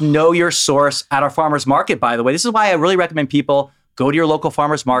just know your source at our farmer's market, by the way. This is why I really recommend people go to your local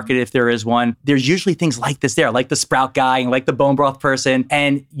farmer's market if there is one. There's usually things like this there, like the sprout guy and like the bone broth person.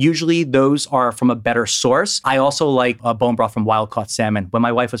 And usually those are from a better source. I also like bone broth from wild-caught salmon. When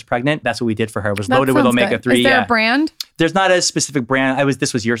my wife was pregnant, that's what we did for her. It was That loaded with sounds omega-3. good. Is there Yeah. a brand? There's not a specific brand.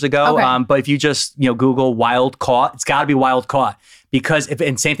 This was years ago. Okay. But if you just Google wild caught, it's got to be wild caught because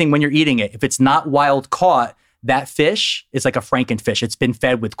and same thing when you're eating it. If it's not wild caught, that fish is like a frankenfish. It's been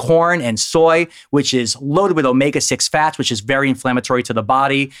fed with corn and soy, which is loaded with omega-6 fats, which is very inflammatory to the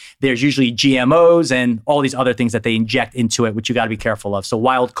body. There's usually GMOs and all these other things that they inject into it, which you got to be careful of. So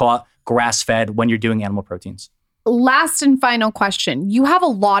wild caught, grass-fed when you're doing animal proteins. Last and final question. You have a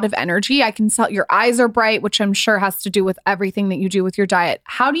lot of energy. I can tell your eyes are bright, which I'm sure has to do with everything that you do with your diet.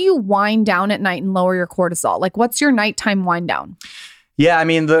 How do you wind down at night and lower your cortisol? Like, what's your nighttime wind down? Yeah, I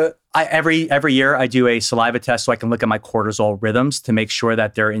mean, every year I do a saliva test so I can look at my cortisol rhythms to make sure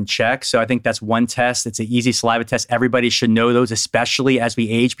that they're in check. So I think that's one test. It's an easy saliva test. Everybody should know those, especially as we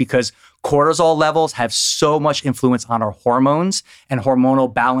age, because cortisol levels have so much influence on our hormones and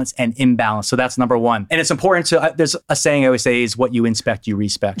hormonal balance and imbalance. So that's number one. And it's important to, there's a saying I always say is what you inspect, you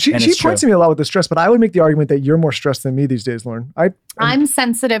respect. She points to me a lot with the stress, but I would make the argument that you're more stressed than me these days, Lauren. I'm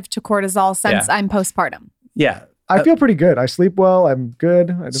sensitive to cortisol since I'm postpartum. Yeah. I feel pretty good. I sleep well. I'm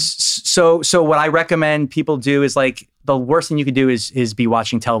good. So what I recommend people do is like the worst thing you can do is be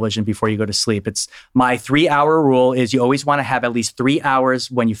watching television before you go to sleep. It's my 3-hour rule is you always want to have at least 3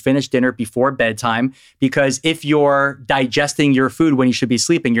 hours when you finish dinner before bedtime, because if you're digesting your food when you should be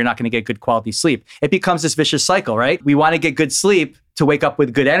sleeping, you're not going to get good quality sleep. It becomes this vicious cycle, right? We want to get good sleep to wake up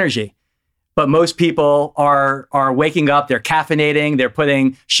with good energy. But most people are waking up, they're caffeinating, they're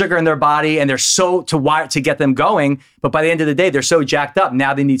putting sugar in their body, and they're so to get them going. But by the end of the day, they're so jacked up.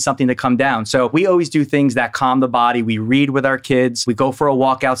 Now they need something to come down. So we always do things that calm the body. We read with our kids. We go for a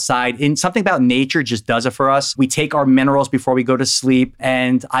walk outside. And something about nature just does it for us. We take our minerals before we go to sleep.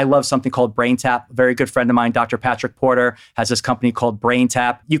 And I love something called Brain Tap. A very good friend of mine, Dr. Patrick Porter, has this company called Brain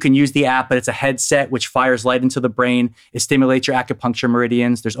Tap. You can use the app, but it's a headset which fires light into the brain. It stimulates your acupuncture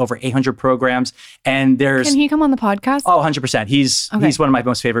meridians. There's over 800 programs. And there's... Can he come on the podcast? Oh, 100%. He's one of my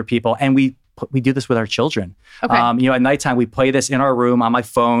most favorite people. And we do this with our children. Okay. At nighttime, we play this in our room on my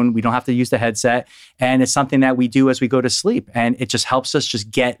phone. We don't have to use the headset. And it's something that we do as we go to sleep. And it just helps us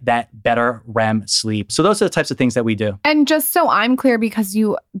just get that better REM sleep. So those are the types of things that we do. And just so I'm clear, because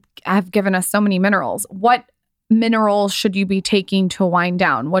you have given us so many minerals, what minerals should you be taking to wind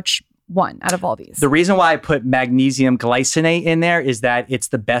down? Which one out of all these? The reason why I put magnesium glycinate in there is that it's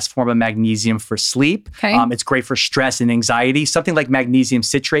the best form of magnesium for sleep. Okay. It's great for stress and anxiety. Something like magnesium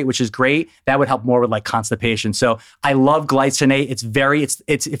citrate, which is great, that would help more with like constipation. So I love glycinate.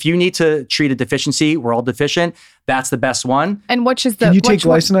 It's if you need to treat a deficiency, we're all deficient, that's the best one. And which is the... Can you take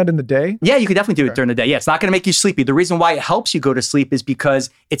glycinate in the day? Yeah, you can definitely do it during the day. Yeah, it's not going to make you sleepy. The reason why it helps you go to sleep is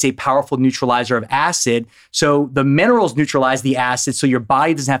because it's a powerful neutralizer of acid. So the minerals neutralize the acid, so your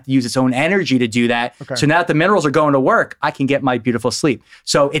body doesn't have to use its own energy to do that. Okay. So now that the minerals are going to work, I can get my beautiful sleep.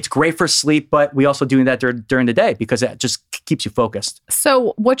 So it's great for sleep, but we also doing that during the day because it just keeps you focused.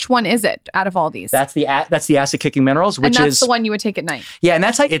 So which one is it out of all these? That's the acid kicking minerals, which and that's is the one you would take at night. Yeah, and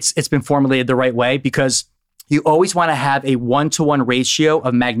that's how it's been formulated the right way because you always want to have a 1-to-1 ratio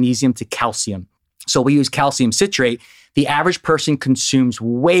of magnesium to calcium. So we use calcium citrate. The average person consumes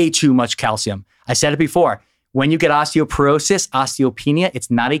way too much calcium. I said it before. When you get osteoporosis, osteopenia,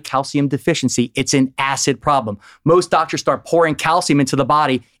 it's not a calcium deficiency. It's an acid problem. Most doctors start pouring calcium into the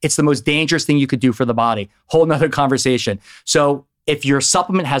body. It's the most dangerous thing you could do for the body. Whole nother conversation. So if your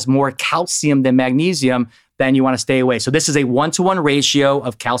supplement has more calcium than magnesium, then you want to stay away. So this is a 1-to-1 ratio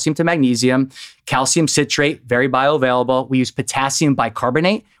of calcium to magnesium. Calcium citrate, very bioavailable. We use potassium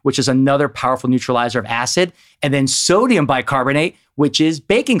bicarbonate, which is another powerful neutralizer of acid. And then sodium bicarbonate, which is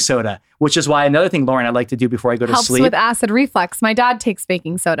baking soda, which is why another thing, Lauren, I like to do before I go to Helps sleep. with acid reflux. My dad takes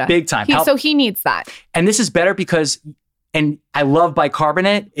baking soda. Big time. So he needs that. And this is better because, and I love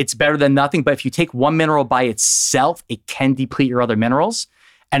bicarbonate. It's better than nothing. But if you take one mineral by itself, it can deplete your other minerals.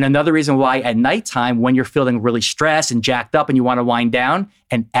 And another reason why at nighttime, when you're feeling really stressed and jacked up and you want to wind down,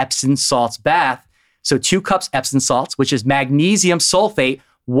 an Epsom salts bath. So 2 cups Epsom salts, which is magnesium sulfate,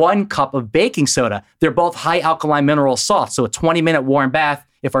 1 cup of baking soda. They're both high alkaline mineral salts. So a 20-minute warm bath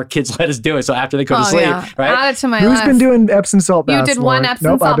if our kids let us do it. So after they go to sleep, right? Add it to my Who's list. been doing Epsom salt baths? You did Lauren? one Epsom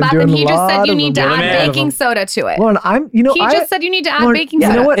Nope, salt I've been bath, doing and he a just said lot you of need to them. add baking soda to it. Lauren, He just said you need to add Lauren, baking you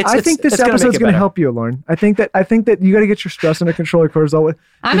soda. know what? It's- I think this it's gonna make episode's it going to better. help you, Lauren. I think that you got to get your stress under control, your cortisol.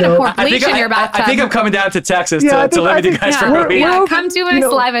 I'm going to pour bleach in your bathtub. I think I'm coming down to Texas Yeah, I to think- live I with you think- guys yeah, for a we're- week. we're- Come do my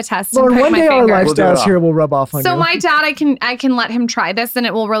saliva test. Lauren, and one prick day my our finger. We'll do it lifestyles all. here will rub off on So you. my dad, I can let him try this, and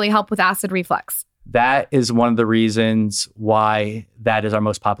it will really help with acid reflux. That is one of the reasons why that is our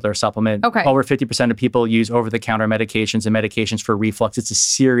most popular supplement. Okay. Over 50% of people use over-the-counter medications and medications for reflux. It's a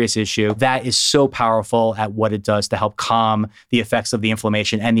serious issue. That is so powerful at what it does to help calm the effects of the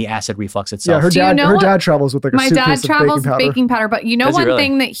inflammation and the acid reflux Yeah, itself. her Do you dad. know Her what- dad travels with like a My dad suitcase travels of baking powder. but you know Does he one really?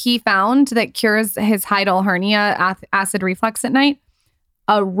 thing that he found that cures his hiatal hernia acid reflux at night?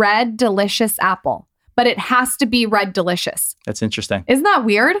 A red delicious apple. But it has to be red delicious. That's interesting. Isn't that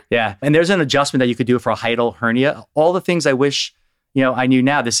weird? Yeah. And there's an adjustment that you could do for a hiatal hernia. All the things I wish, I knew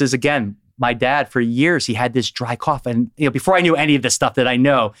now. This is, again, my dad, for years, he had this dry cough. And, before I knew any of this stuff that I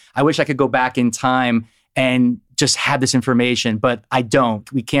know, I wish I could go back in time and just have this information, but I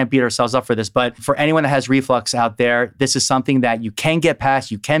don't. We can't beat ourselves up for this. But for anyone that has reflux out there, this is something that you can get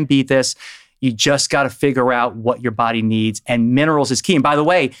past. You can beat this. You just got to figure out what your body needs. And minerals is key. And by the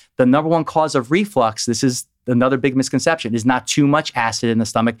way, the number one cause of reflux, this is another big misconception, is not too much acid in the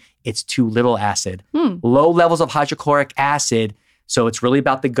stomach. It's too little acid. Low levels of hydrochloric acid, so it's really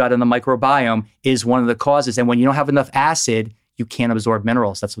about the gut and the microbiome, is one of the causes. And when you don't have enough acid, you can't absorb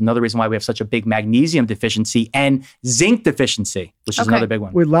minerals. That's another reason why we have such a big magnesium deficiency and zinc deficiency, which is another big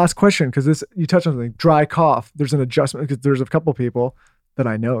one. Wait, last question, because you touched on something. Dry cough. There's an adjustment because there's a couple people that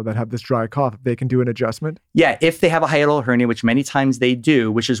I know that have this dry cough. They can do an adjustment. Yeah, if they have a hiatal hernia, which many times they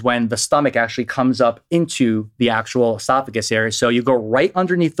do, which is when the stomach actually comes up into the actual esophagus area. So you go right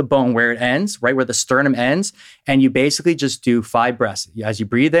underneath the bone where it ends, right where the sternum ends, and you basically just do 5 breaths. As you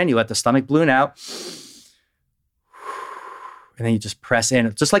breathe in, you let the stomach balloon out, and then you just press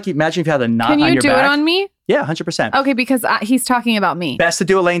in. Just like imagine if you had a knot on your back. Can you do it on me? Yeah, 100%. Okay, because he's talking about me. Best to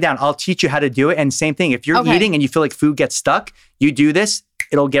do it laying down. I'll teach you how to do it. And same thing, if you're Okay. eating and you feel like food gets stuck, you do this,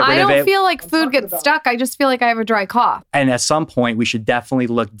 it'll get rid I of it. don't feel like food gets stuck. I just feel like I have a dry cough. And at some point, we should definitely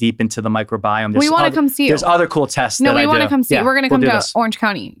look deep into the microbiome. We want to come see you. There's other cool tests. No, that we want to do. come see you. We're going to come to Orange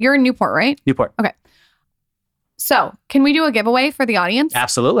County. You're in Newport, right? Newport. Okay. So can we do a giveaway for the audience?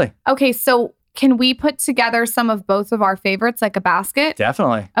 Absolutely. Okay. So can we put together some of both of our favorites, like a basket?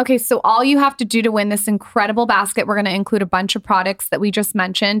 Definitely. Okay, so all you have to do to win this incredible basket, we're going to include a bunch of products that we just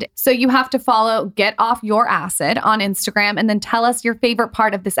mentioned. So you have to follow Get Off Your Acid on Instagram and then tell us your favorite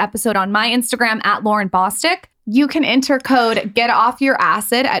part of this episode on my Instagram at Lauren Bostic. You can enter code Get Off Your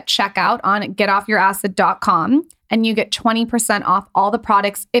Acid at checkout on getofyouracid.com and you get 20% off all the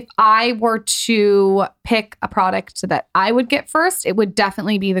products. If I were to pick a product that I would get first, it would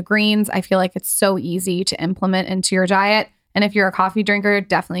definitely be the greens. I feel like it's so easy to implement into your diet. And if you're a coffee drinker,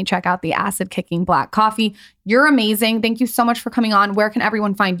 definitely check out the Acid Kicking Black Coffee. You're amazing. Thank you so much for coming on. Where can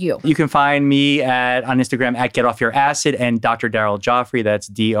everyone find you? You can find me on Instagram at Get Off Your Acid and Dr. Daryl Gioffre. That's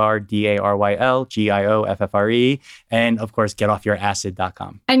DrDaryl Gioffre. And of course,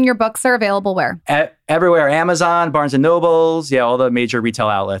 getofyouracid.com. And your books are available where? Everywhere. Amazon, Barnes & Nobles. Yeah, all the major retail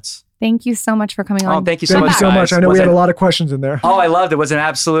outlets. Thank you so much for coming on. Oh, thank you so much. Thank you so much. I know we had a lot of questions in there. Oh, I loved it. It was an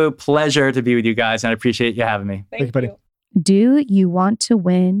absolute pleasure to be with you guys. And I appreciate you having me. Thank you, buddy. Do you want to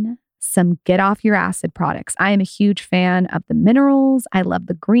win some Get Off Your Acid products? I am a huge fan of the minerals. I love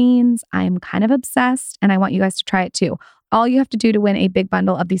the greens. I am kind of obsessed and I want you guys to try it too. All you have to do to win a big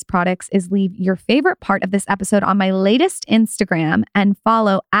bundle of these products is leave your favorite part of this episode on my latest Instagram and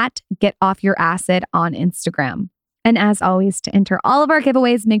follow at Get Off Your Acid on Instagram. And as always, to enter all of our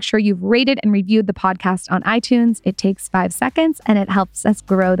giveaways, make sure you've rated and reviewed the podcast on iTunes. It takes 5 seconds and it helps us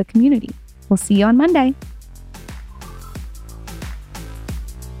grow the community. We'll see you on Monday.